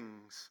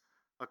things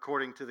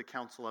according to the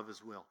counsel of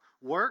His will.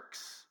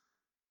 Works.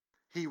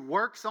 He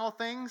works all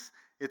things.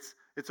 It's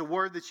a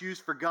word that's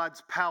used for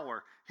God's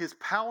power. His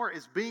power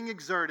is being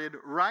exerted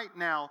right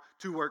now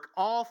to work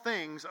all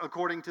things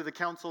according to the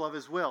counsel of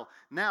His will.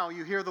 Now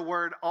you hear the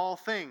word all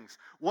things.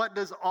 What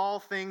does all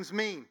things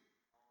mean?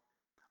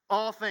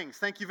 All things.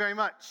 Thank you very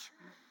much.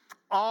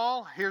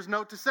 All, here's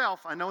note to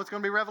self. I know it's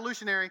going to be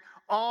revolutionary.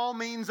 All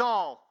means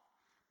all.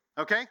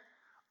 Okay?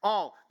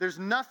 All. There's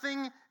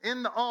nothing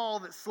in the all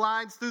that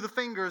slides through the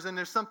fingers and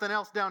there's something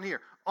else down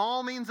here.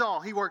 All means all.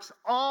 He works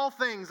all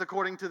things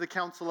according to the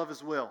counsel of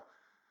His will.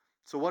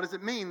 So what does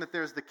it mean that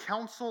there's the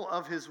counsel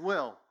of His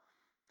will?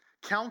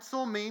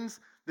 Counsel means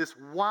this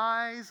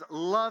wise,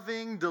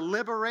 loving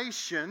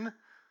deliberation,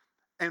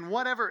 and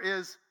whatever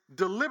is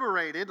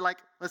deliberated, like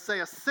let's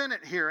say a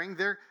Senate hearing,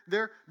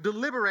 they're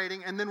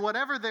deliberating, and then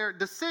whatever their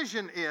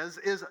decision is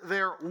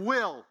their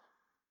will.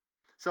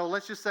 So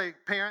let's just say,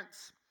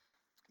 parents,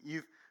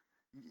 you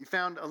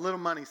found a little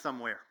money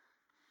somewhere,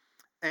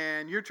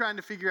 and you're trying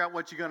to figure out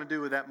what you're going to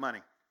do with that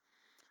money.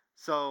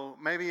 So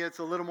maybe it's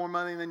a little more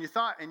money than you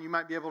thought, and you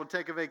might be able to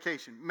take a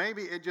vacation.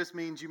 Maybe it just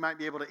means you might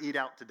be able to eat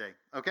out today,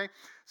 okay?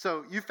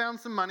 So you found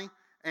some money,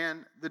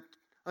 and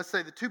let's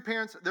say the two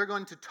parents, they're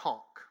going to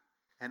talk.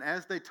 And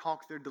as they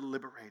talk, they're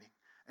deliberating.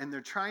 And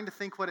they're trying to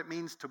think what it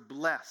means to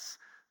bless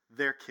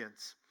their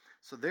kids.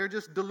 So they're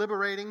just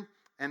deliberating.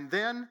 And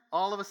then,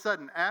 all of a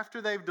sudden,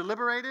 after they've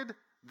deliberated,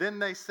 then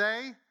they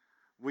say,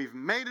 we've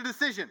made a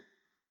decision.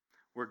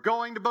 We're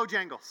going to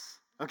Bojangles.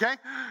 Okay?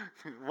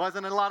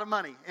 Wasn't a lot of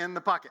money in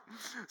the pocket.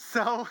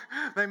 So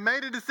they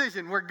made a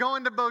decision. We're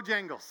going to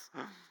Bojangles.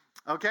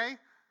 Okay?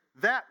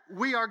 That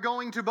we are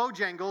going to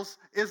Bojangles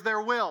is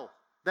their will.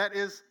 That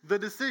is the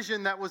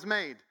decision that was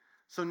made.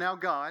 So now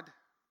God,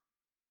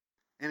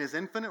 in His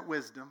infinite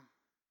wisdom,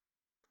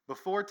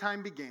 before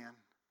time began,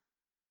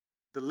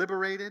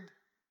 deliberated,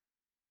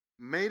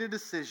 made a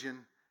decision,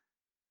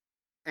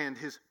 and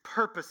His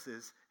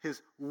purposes,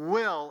 His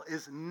will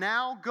is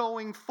now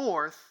going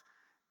forth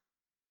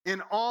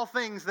in all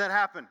things that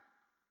happen.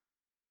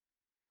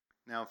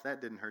 Now, if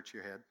that didn't hurt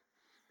your head,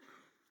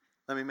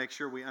 let me make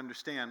sure we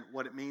understand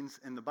what it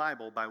means in the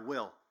Bible by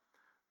will.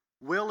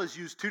 Will is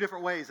used two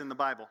different ways in the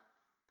Bible.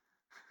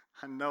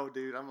 I know,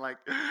 dude. I'm like,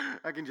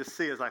 I can just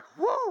see it. It's like,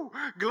 whoo,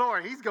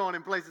 glory. He's going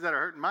in places that are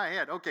hurting my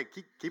head. Okay,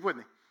 keep with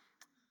me.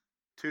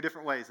 Two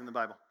different ways in the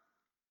Bible.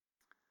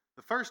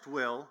 The first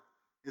will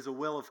is a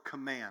will of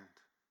command.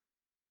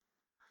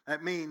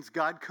 That means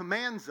God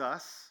commands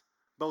us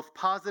both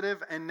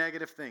positive and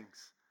negative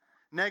things.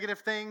 Negative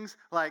things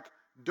like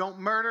don't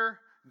murder,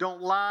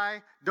 don't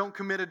lie, don't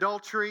commit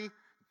adultery,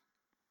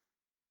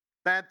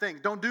 bad things.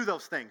 Don't do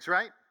those things,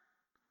 right?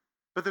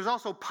 But there's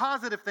also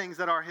positive things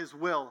that are His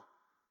will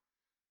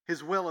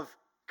of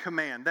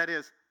command. That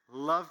is,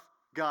 love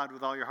God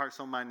with all your heart,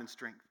 soul, mind, and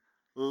strength.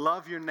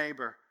 Love your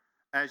neighbor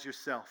as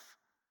yourself.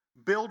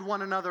 Build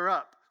one another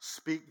up.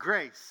 Speak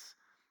grace.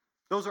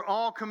 Those are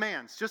all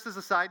commands. Just as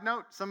a side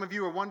note, some of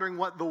you are wondering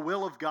what the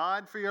will of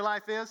God for your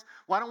life is.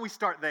 Why don't we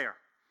start there?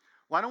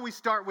 Why don't we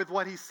start with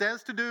what He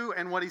says to do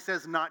and what He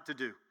says not to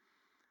do?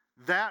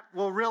 That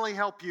will really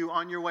help you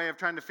on your way of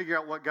trying to figure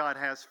out what God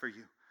has for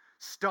you.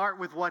 Start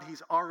with what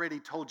He's already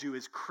told you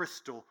is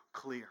crystal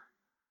clear.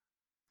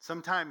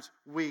 Sometimes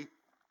we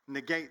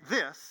negate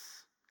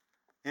this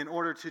in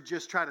order to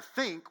just try to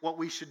think what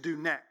we should do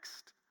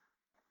next.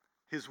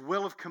 His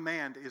will of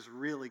command is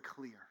really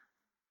clear.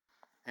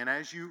 And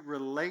as you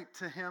relate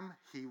to Him,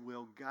 He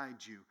will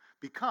guide you.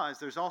 Because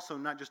there's also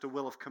not just a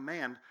will of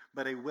command,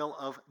 but a will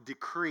of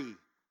decree.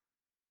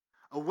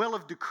 A will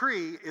of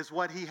decree is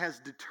what He has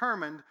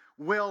determined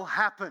will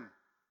happen.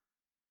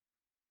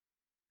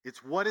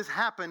 It's what has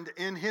happened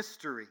in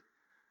history.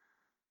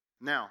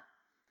 Now,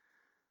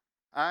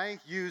 I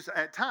use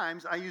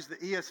the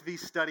ESV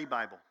Study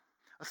Bible.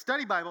 A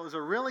study Bible is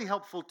a really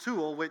helpful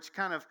tool which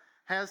kind of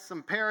has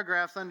some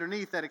paragraphs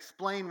underneath that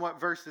explain what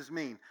verses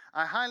mean.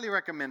 I highly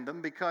recommend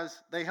them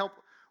because they help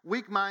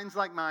weak minds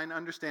like mine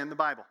understand the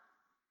Bible.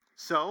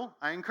 So,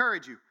 I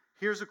encourage you.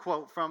 Here's a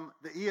quote from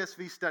the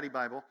ESV Study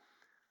Bible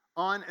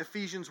on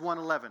Ephesians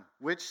 1:11,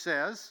 which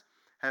says,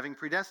 having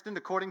predestined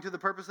according to the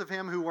purpose of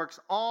Him who works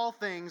all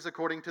things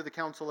according to the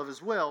counsel of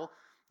His will,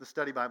 the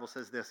Study Bible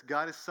says this,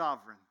 God is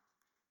sovereign,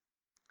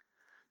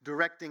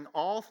 directing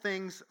all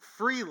things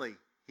freely.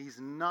 He's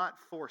not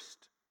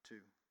forced to.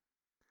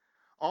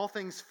 All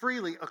things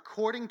freely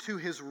according to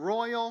His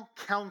royal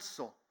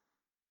counsel.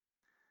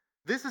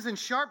 This is in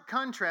sharp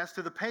contrast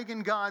to the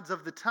pagan gods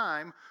of the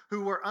time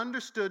who were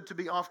understood to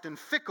be often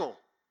fickle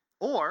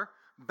or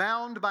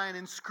bound by an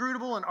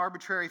inscrutable and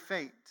arbitrary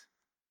fate.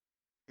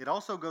 It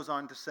also goes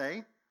on to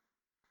say,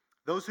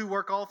 those who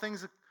works all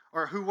things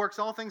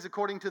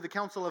according to the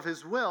counsel of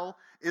His will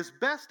is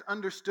best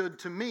understood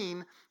to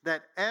mean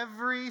that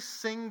every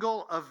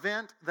single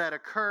event that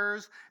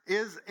occurs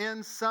is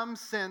in some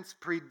sense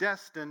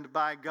predestined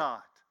by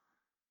God.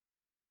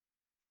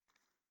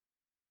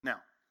 Now,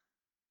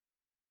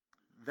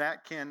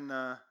 that can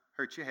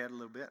hurt your head a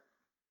little bit,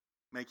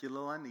 make you a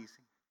little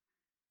uneasy.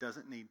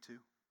 Doesn't need to.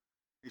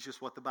 It's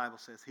just what the Bible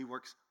says. He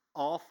works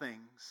all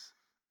things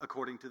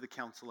according to the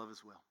counsel of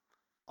His will.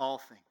 All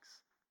things.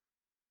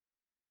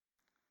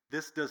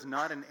 This does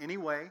not in any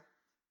way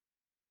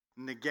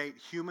negate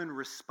human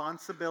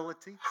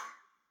responsibility.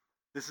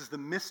 This is the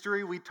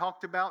mystery we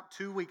talked about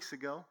 2 weeks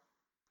ago.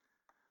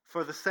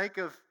 For the sake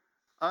of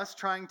us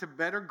trying to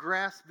better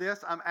grasp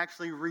this, I'm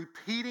actually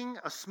repeating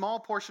a small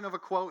portion of a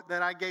quote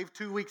that I gave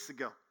 2 weeks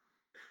ago.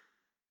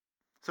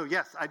 So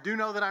yes, I do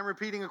know that I'm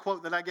repeating a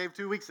quote that I gave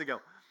 2 weeks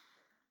ago.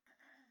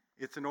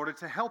 It's in order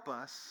to help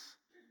us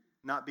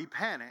not be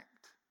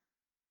panicked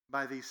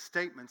by these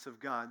statements of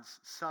God's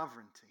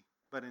sovereignty,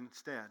 but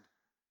instead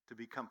to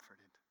be comforted.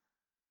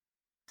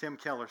 Tim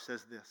Keller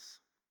says this,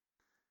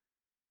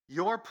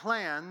 your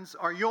plans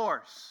are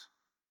yours.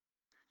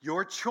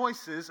 Your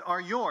choices are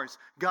yours.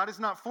 God is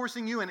not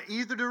forcing you in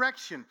either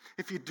direction.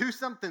 If you do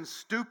something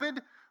stupid,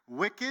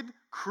 wicked,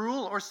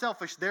 cruel, or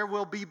selfish, there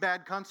will be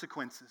bad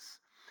consequences.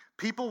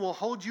 People will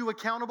hold you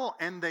accountable,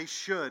 and they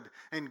should.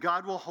 And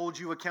God will hold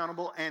you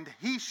accountable, and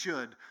He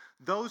should.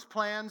 Those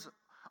plans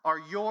are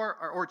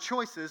or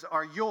choices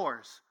are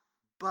yours.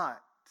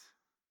 But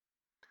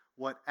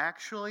what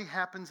actually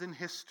happens in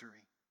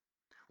history,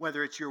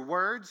 whether it's your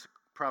words,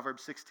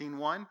 Proverbs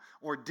 16:1,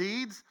 or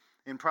deeds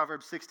in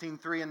Proverbs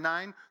 16:3 and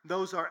 9,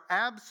 those are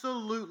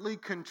absolutely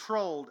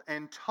controlled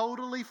and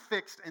totally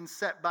fixed and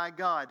set by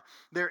God.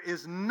 There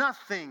is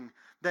nothing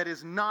that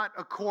is not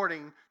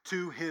according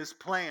to His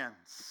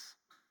plans.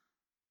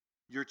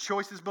 Your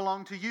choices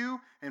belong to you,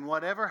 and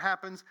whatever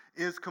happens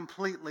is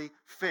completely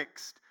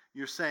fixed.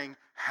 You're saying,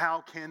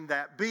 how can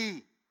that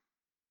be?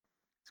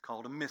 It's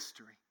called a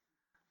mystery.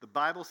 The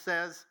Bible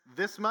says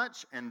this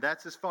much, and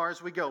that's as far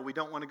as we go. We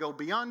don't want to go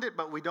beyond it,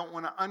 but we don't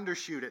want to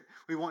undershoot it.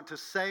 We want to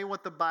say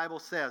what the Bible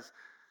says.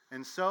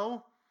 And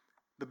so,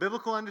 the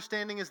biblical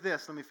understanding is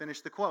this. Let me finish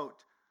the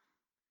quote.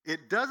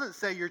 It doesn't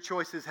say your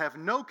choices have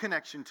no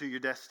connection to your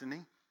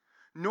destiny,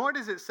 nor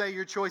does it say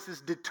your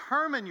choices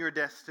determine your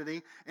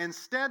destiny.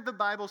 Instead, the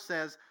Bible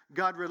says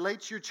God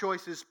relates your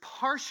choices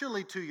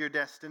partially to your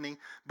destiny,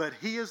 but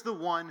He is the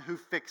one who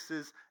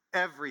fixes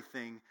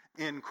everything,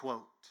 end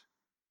quote.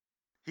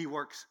 He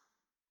works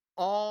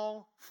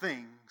all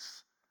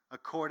things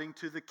according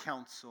to the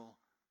counsel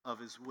of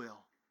his will.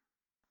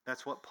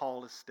 That's what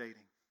Paul is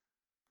stating.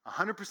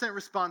 100%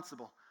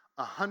 responsible,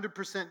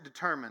 100%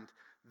 determined.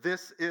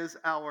 This is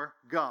our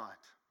God.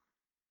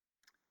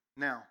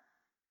 Now,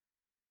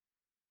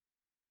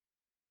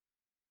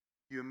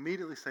 you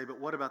immediately say, but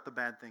what about the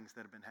bad things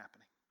that have been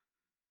happening?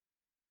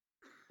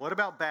 What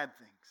about bad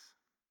things?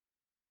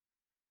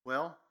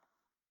 Well,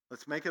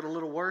 let's make it a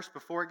little worse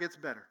before it gets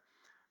better.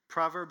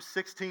 Proverbs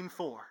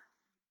 16:4.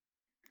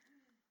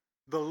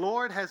 The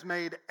Lord has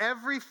made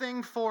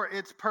everything for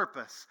its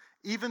purpose,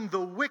 even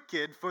the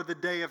wicked for the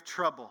day of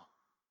trouble.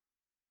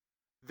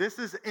 This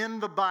is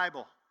in the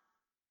Bible.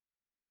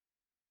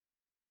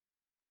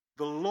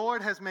 The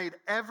Lord has made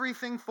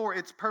everything for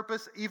its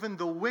purpose, even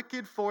the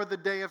wicked for the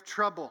day of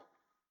trouble.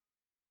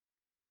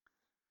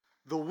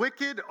 The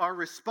wicked are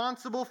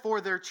responsible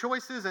for their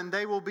choices and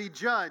they will be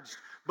judged.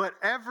 But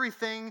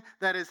everything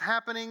that is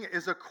happening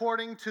is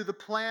according to the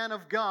plan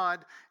of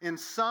God in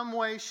some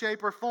way,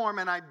 shape, or form.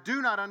 And I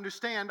do not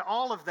understand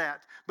all of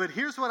that. But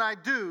here's what I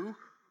do.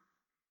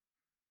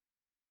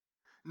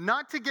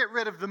 Not to get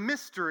rid of the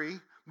mystery,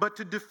 but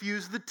to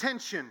diffuse the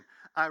tension.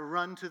 I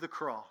run to the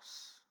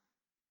cross.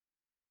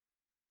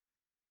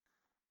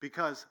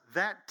 Because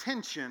that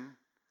tension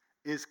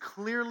is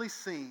clearly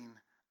seen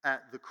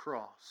at the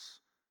cross.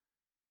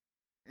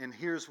 And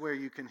here's where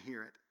you can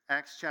hear it.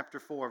 Acts chapter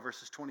 4,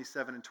 verses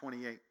 27 and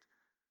 28.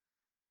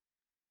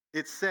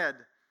 It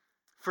said,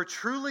 "For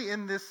truly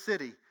in this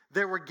city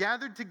there were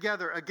gathered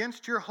together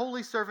against your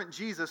holy servant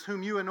Jesus,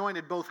 whom you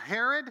anointed, both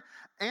Herod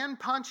and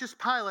Pontius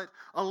Pilate,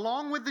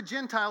 along with the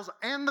Gentiles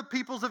and the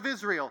peoples of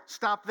Israel."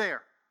 Stop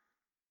there.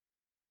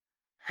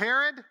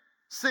 Herod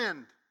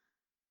sinned.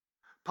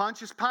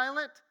 Pontius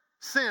Pilate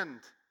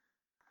sinned.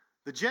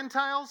 The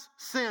Gentiles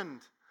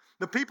sinned.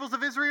 The peoples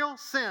of Israel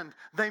sinned.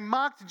 They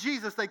mocked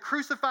Jesus. They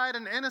crucified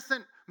an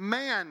innocent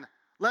man,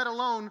 let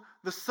alone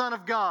the Son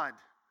of God.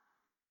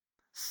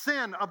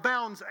 Sin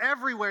abounds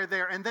everywhere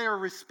there, and they are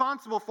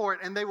responsible for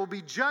it, and they will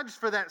be judged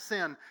for that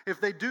sin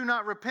if they do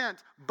not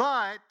repent.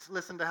 But,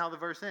 listen to how the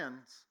verse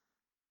ends.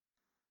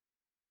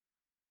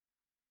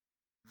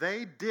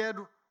 They did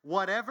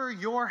whatever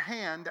your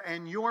hand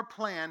and your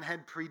plan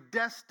had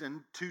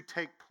predestined to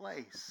take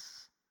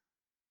place.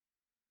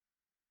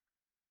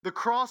 The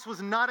cross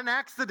was not an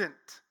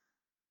accident.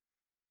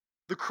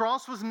 The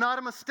cross was not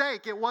a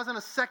mistake. It wasn't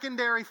a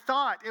secondary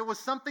thought. It was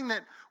something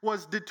that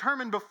was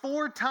determined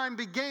before time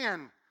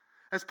began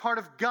as part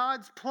of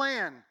God's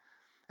plan.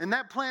 And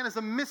that plan is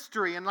a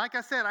mystery. And like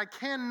I said, I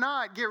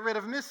cannot get rid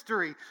of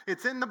mystery.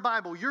 It's in the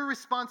Bible. You're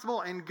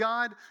responsible and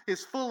God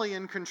is fully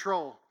in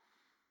control.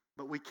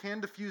 But we can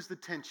diffuse the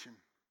tension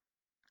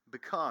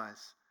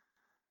because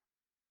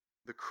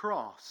the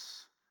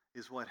cross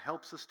is what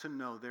helps us to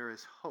know there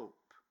is hope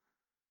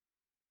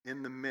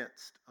in the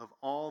midst of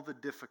all the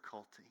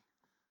difficulty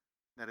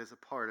that is a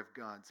part of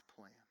God's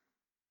plan.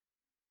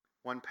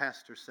 One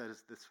pastor said it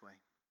this way: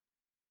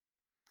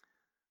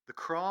 the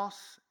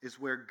cross is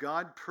where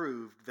God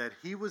proved that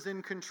he was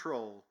in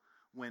control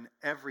when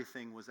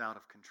everything was out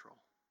of control.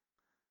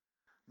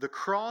 The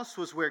cross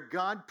was where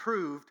God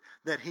proved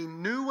that he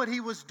knew what he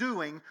was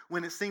doing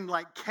when it seemed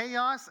like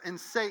chaos and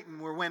Satan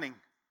were winning.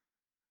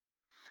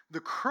 The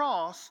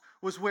cross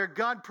was where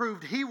God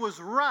proved he was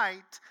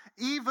right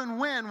even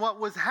when what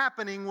was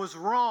happening was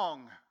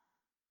wrong.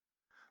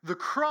 The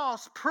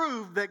cross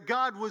proved that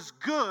God was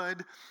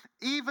good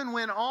even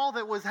when all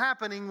that was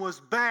happening was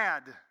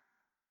bad.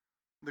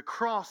 The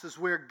cross is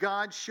where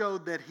God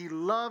showed that he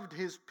loved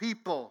his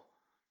people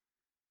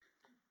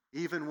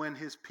even when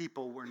his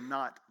people were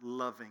not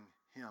loving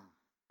him.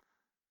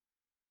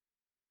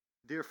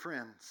 Dear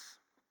friends,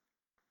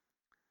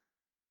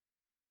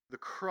 the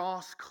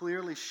cross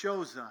clearly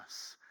shows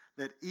us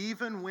that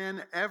even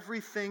when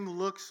everything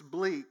looks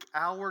bleak,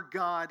 our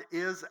God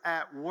is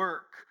at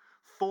work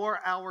for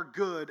our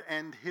good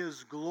and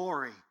his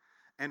glory,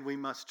 and we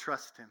must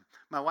trust him.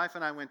 My wife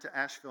and I went to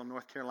Asheville,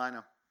 North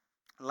Carolina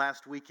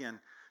last weekend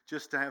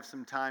just to have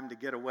some time to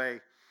get away.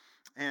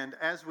 And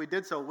as we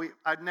did so,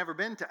 I'd never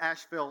been to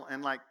Asheville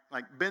and like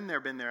been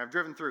there. I've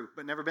driven through,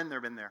 but never been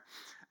there.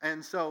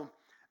 And so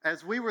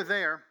as we were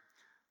there,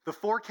 the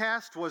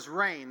forecast was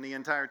rain the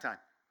entire time.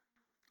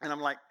 And I'm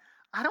like,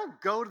 I don't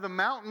go to the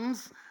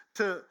mountains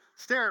to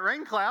stare at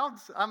rain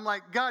clouds. I'm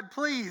like, God,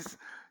 please,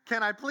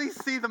 can I please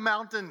see the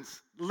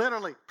mountains?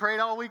 Literally, prayed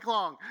all week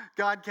long.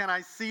 God, can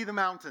I see the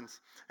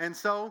mountains? And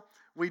so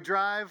we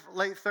drive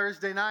late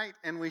Thursday night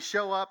and we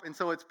show up, and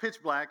so it's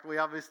pitch black. We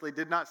obviously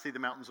did not see the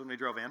mountains when we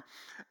drove in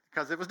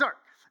because it was dark.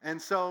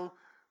 And so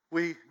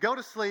we go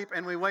to sleep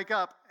and we wake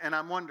up, and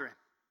I'm wondering,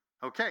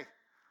 okay,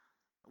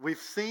 we've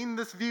seen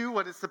this view,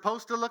 what it's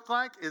supposed to look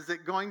like. Is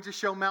it going to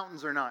show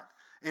mountains or not?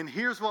 And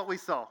here's what we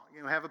saw.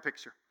 You have a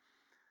picture.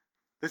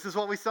 This is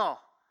what we saw.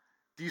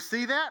 Do you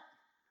see that?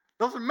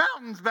 Those are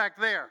mountains back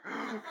there.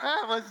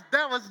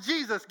 That was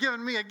Jesus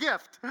giving me a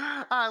gift.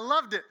 I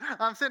loved it.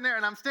 I'm sitting there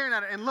and I'm staring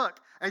at it. And look,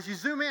 as you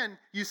zoom in,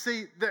 you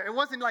see that it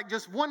wasn't like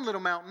just one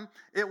little mountain.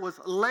 It was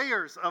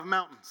layers of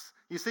mountains.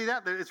 You see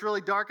that? It's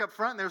really dark up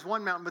front. And there's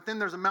one mountain, but then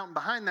there's a mountain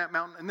behind that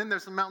mountain. And then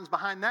there's some mountains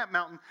behind that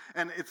mountain.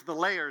 And it's the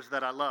layers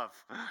that I love.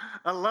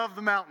 I love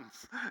the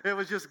mountains. It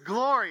was just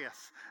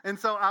glorious. And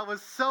so I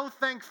was so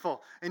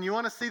thankful. And you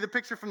want to see the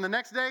picture from the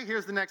next day?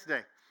 Here's the next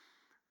day.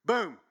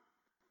 Boom.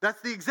 That's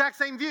the exact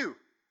same view.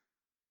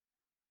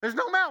 There's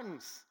no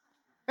mountains.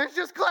 It's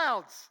just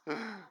clouds.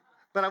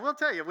 But I will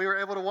tell you, we were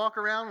able to walk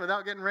around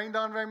without getting rained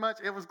on very much.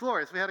 It was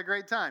glorious. We had a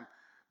great time.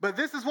 But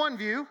this is one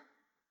view,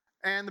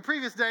 and the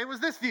previous day was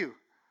this view.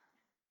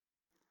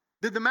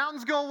 Did the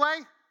mountains go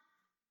away?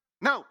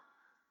 No.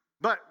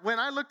 But when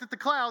I looked at the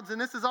clouds, and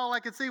this is all I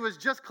could see was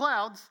just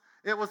clouds,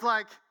 it was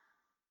like,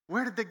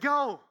 where did they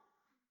go?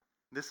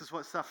 This is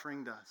what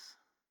suffering does.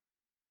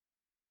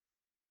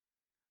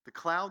 The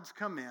clouds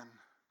come in.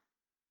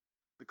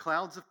 The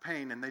clouds of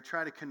pain, and they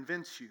try to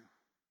convince you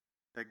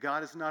that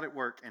God is not at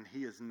work and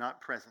he is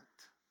not present.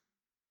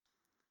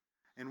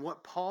 And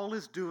what Paul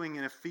is doing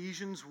in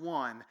Ephesians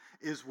 1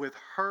 is with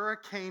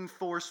hurricane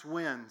force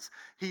winds.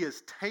 He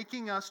is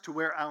taking us to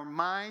where our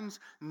minds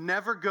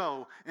never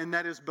go, and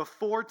that is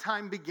before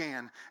time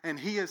began. And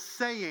he is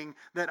saying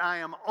that I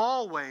am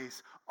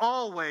always,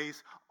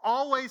 always,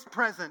 always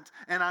present,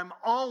 and I'm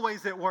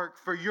always at work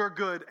for your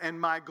good and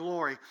my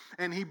glory.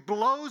 And he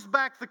blows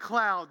back the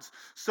clouds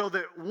so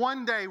that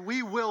one day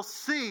we will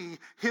see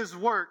his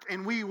work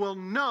and we will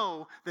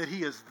know that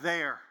he is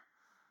there.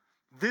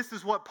 This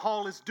is what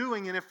Paul is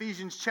doing in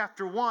Ephesians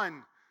chapter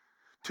 1.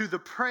 To the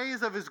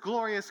praise of his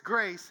glorious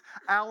grace,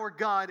 our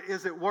God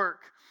is at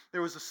work.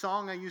 There was a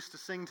song I used to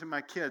sing to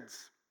my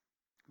kids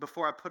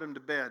before I put them to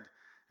bed,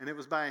 and it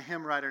was by a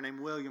hymn writer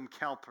named William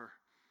Cowper.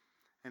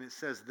 And it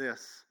says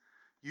this: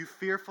 "You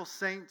fearful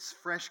saints,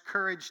 fresh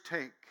courage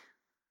take.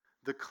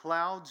 The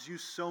clouds you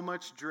so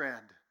much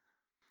dread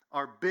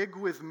are big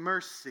with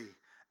mercy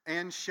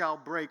and shall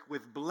break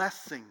with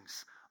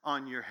blessings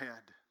on your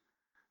head.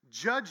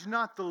 Judge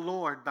not the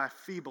Lord by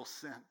feeble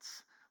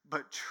sense,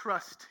 but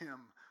trust him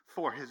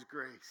for his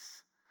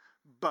grace.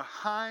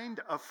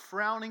 Behind a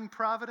frowning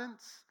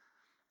providence,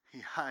 he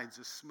hides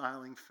a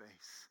smiling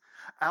face.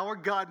 Our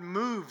God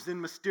moves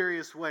in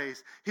mysterious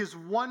ways, his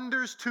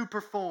wonders to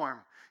perform.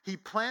 He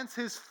plants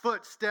his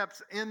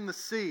footsteps in the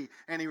sea,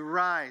 and he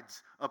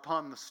rides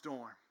upon the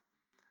storm."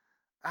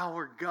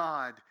 Our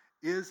God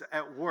is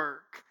at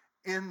work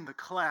in the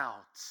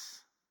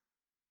clouds.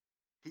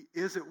 He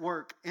is at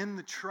work in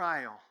the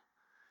trial.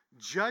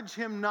 Judge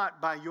him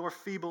not by your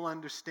feeble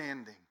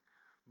understanding,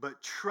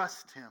 but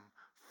trust him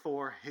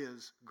for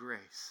his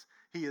grace.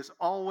 He is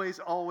always,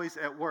 always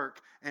at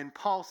work. And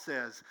Paul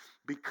says,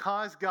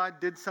 because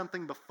God did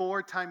something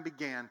before time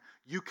began,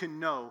 you can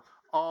know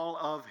all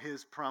of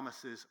his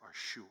promises are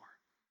sure.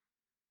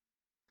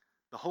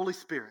 The Holy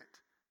Spirit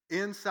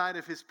inside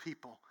of his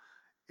people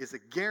is a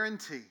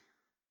guarantee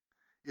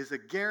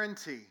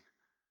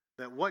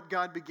that what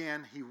God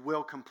began, he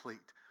will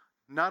complete.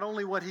 Not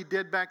only what he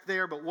did back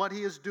there, but what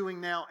he is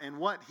doing now, and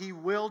what he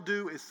will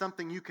do is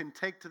something you can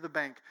take to the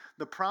bank.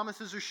 The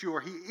promises are sure.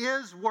 He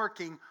is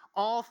working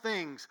all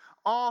things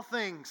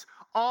according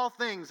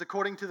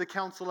to the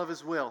counsel of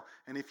his will.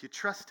 And if you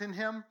trust in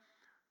him,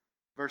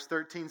 verse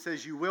 13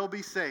 says you will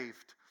be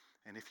saved.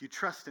 And if you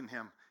trust in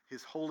him,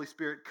 his Holy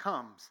Spirit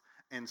comes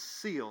and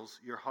seals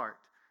your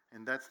heart.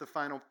 And that's the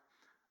final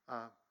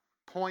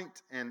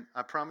point. And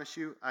I promise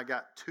you, I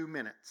got 2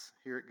 minutes.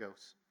 Here it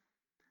goes.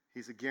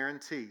 He's a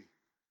guarantee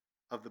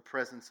of the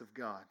presence of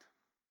God.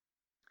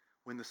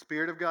 When the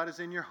Spirit of God is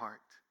in your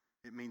heart,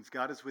 it means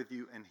God is with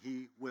you and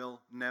he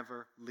will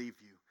never leave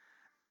you.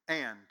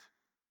 And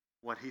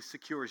what he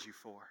secures you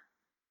for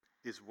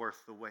is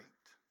worth the wait.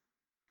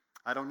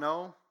 I don't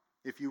know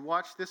if you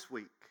watched this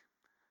week,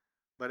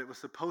 but it was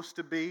supposed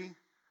to be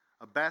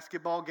a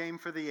basketball game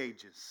for the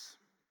ages.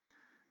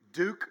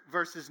 Duke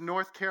versus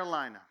North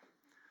Carolina.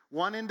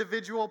 One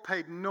individual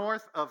paid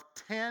north of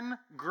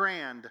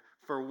 $10,000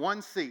 for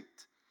one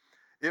seat.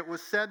 It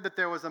was said that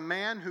there was a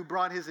man who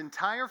brought his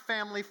entire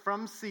family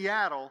from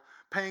Seattle,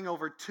 paying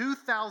over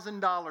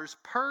 $2,000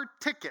 per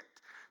ticket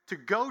to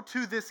go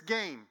to this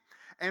game.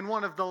 And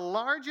one of the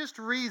largest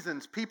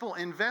reasons people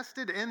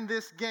invested in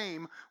this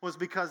game was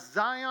because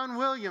Zion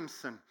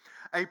Williamson,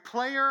 a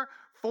player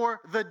for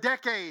the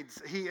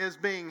decades he is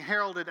being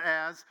heralded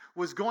as,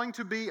 was going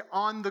to be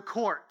on the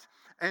court.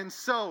 And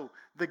so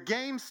the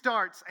game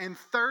starts, and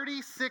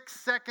 36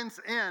 seconds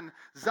in,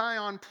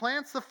 Zion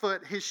plants the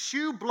foot, his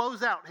shoe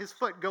blows out, his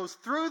foot goes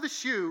through the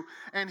shoe,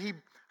 and he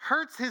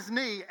hurts his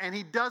knee, and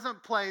he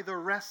doesn't play the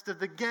rest of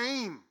the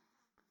game.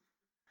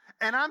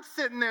 And I'm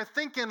sitting there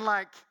thinking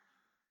like,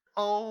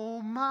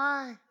 oh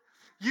my,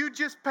 you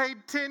just paid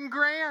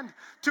 $10,000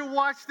 to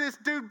watch this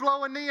dude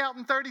blow a knee out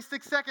in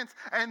 36 seconds,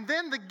 and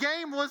then the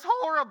game was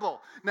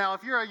horrible. Now,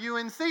 if you're a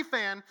UNC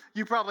fan,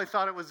 you probably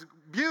thought it was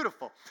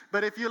beautiful.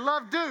 But if you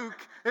love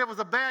Duke, it was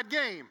a bad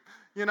game.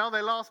 You know,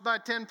 they lost by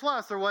 10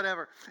 plus or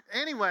whatever.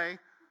 Anyway,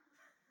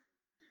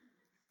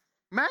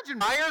 Imagine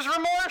buyer's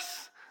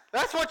remorse?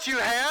 That's what you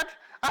had?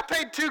 I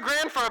paid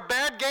 $2,000 for a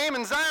bad game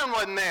and Zion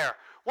wasn't there.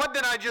 What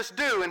did I just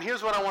do? And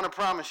here's what I want to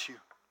promise you.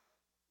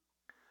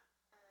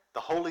 The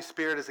Holy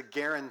Spirit is a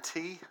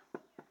guarantee.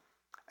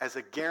 As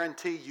a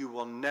guarantee, you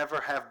will never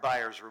have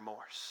buyer's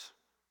remorse.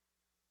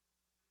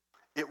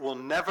 It will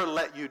never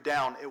let you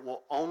down. It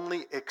will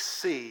only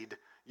exceed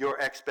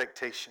your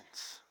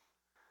expectations.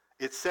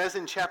 It says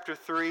in chapter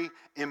 3,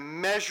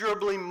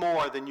 immeasurably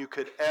more than you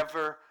could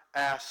ever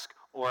ask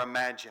or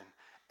imagine.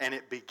 And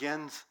it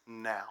begins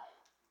now.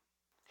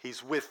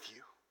 He's with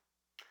you.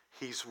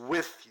 He's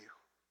with you.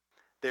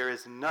 There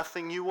is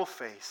nothing you will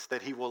face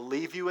that he will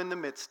leave you in the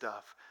midst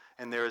of,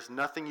 and there is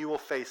nothing you will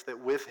face that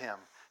with him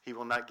he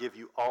will not give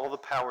you all the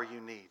power you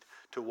need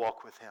to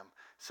walk with him.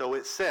 So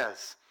it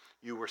says,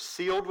 you were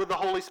sealed with the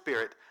Holy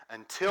Spirit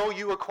until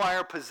you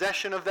acquire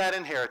possession of that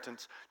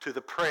inheritance to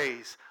the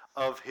praise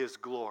of his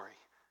glory.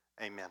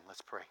 Amen.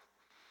 Let's pray.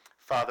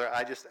 Father,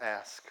 I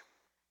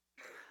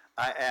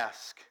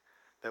ask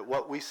that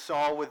what we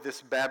saw with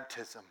this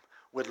baptism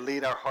would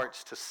lead our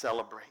hearts to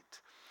celebrate.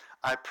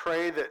 I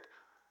pray that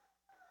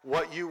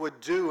what you would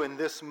do in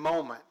this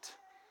moment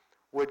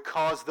would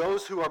cause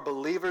those who are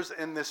believers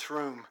in this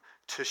room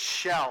to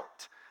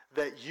shout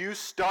that you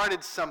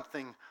started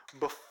something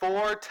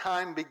before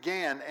time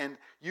began and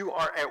you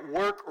are at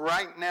work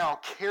right now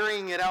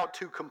carrying it out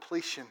to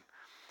completion.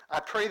 I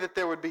pray that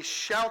there would be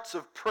shouts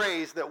of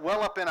praise that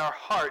well up in our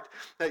heart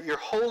that your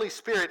Holy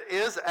Spirit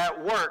is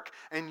at work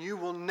and you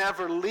will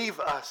never leave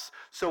us.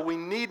 So we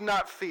need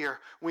not fear.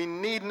 We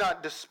need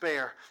not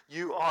despair.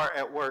 You are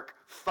at work.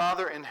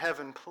 Father in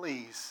heaven,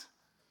 please,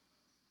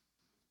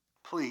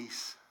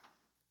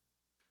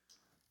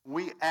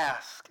 we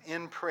ask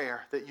in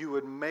prayer that you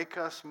would make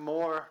us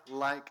more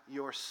like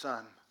your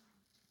Son.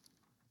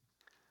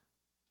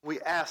 We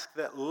ask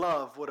that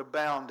love would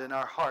abound in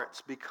our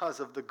hearts because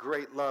of the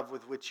great love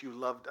with which you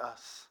loved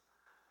us.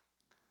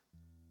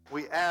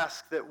 We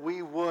ask that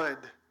we would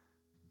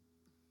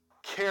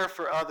care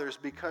for others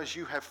because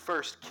you have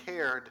first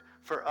cared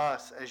for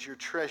us as your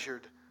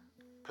treasured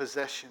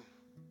possession.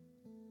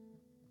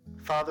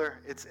 Father,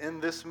 it's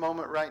in this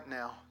moment right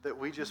now that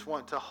we just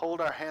want to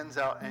hold our hands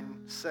out and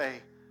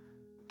say,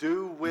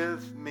 do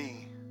with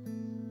me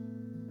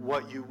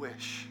what you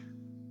wish.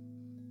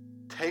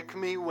 Take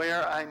me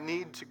where I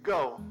need to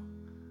go.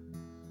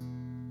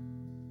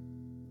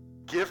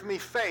 Give me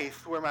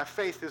faith where my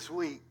faith is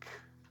weak.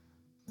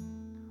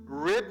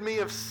 Rid me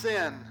of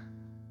sin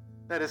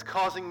that is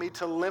causing me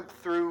to limp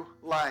through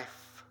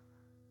life.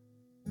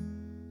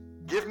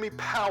 Give me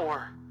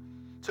power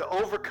to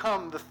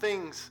overcome the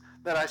things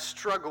that I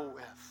struggle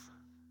with.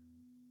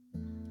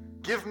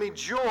 Give me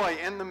joy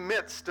in the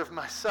midst of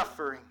my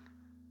suffering.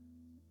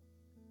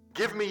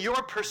 Give me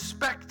your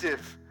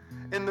perspective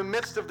in the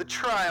midst of the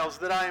trials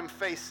that I am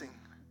facing.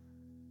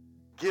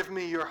 Give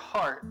me your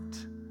heart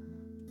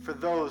for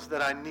those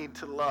that I need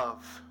to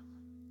love.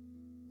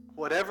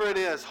 Whatever it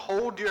is,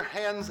 hold your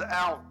hands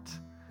out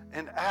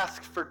and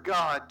ask for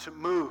God to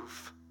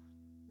move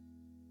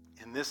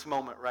in this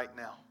moment right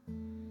now.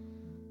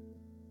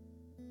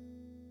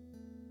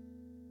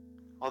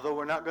 Although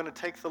we're not going to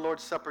take the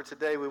Lord's Supper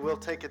today, we will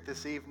take it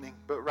this evening.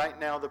 But right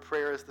now the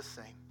prayer is the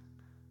same.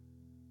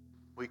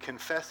 We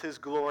confess his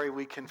glory.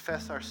 We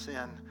confess our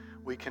sin.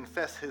 We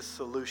confess his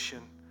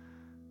solution.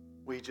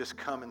 We just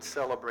come and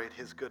celebrate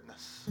his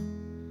goodness.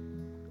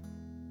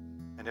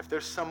 And if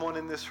there's someone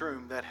in this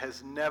room that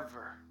has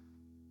never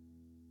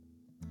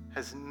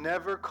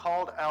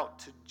called out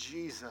to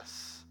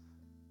Jesus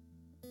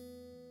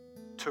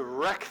to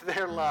wreck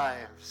their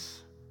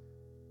lives,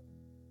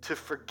 to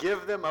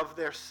forgive them of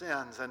their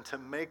sins, and to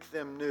make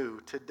them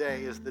new,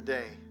 today is the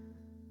day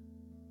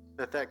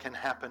that can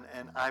happen.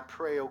 And I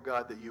pray, oh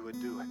God, that you would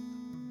do it.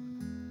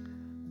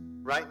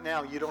 Right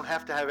now, you don't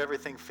have to have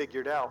everything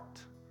figured out.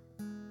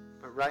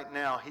 But right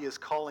now, he is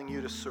calling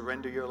you to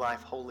surrender your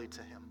life wholly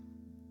to him.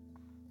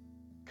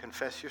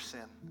 Confess your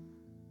sin.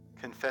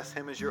 Confess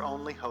him as your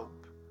only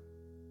hope.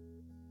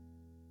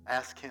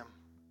 Ask him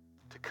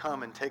to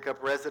come and take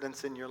up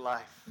residence in your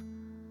life.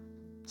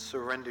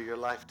 Surrender your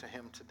life to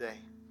him today.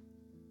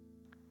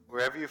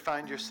 Wherever you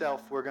find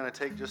yourself, we're going to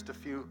take just a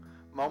few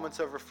moments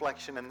of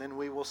reflection, and then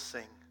we will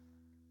sing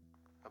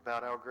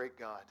about our great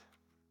God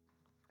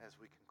as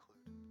we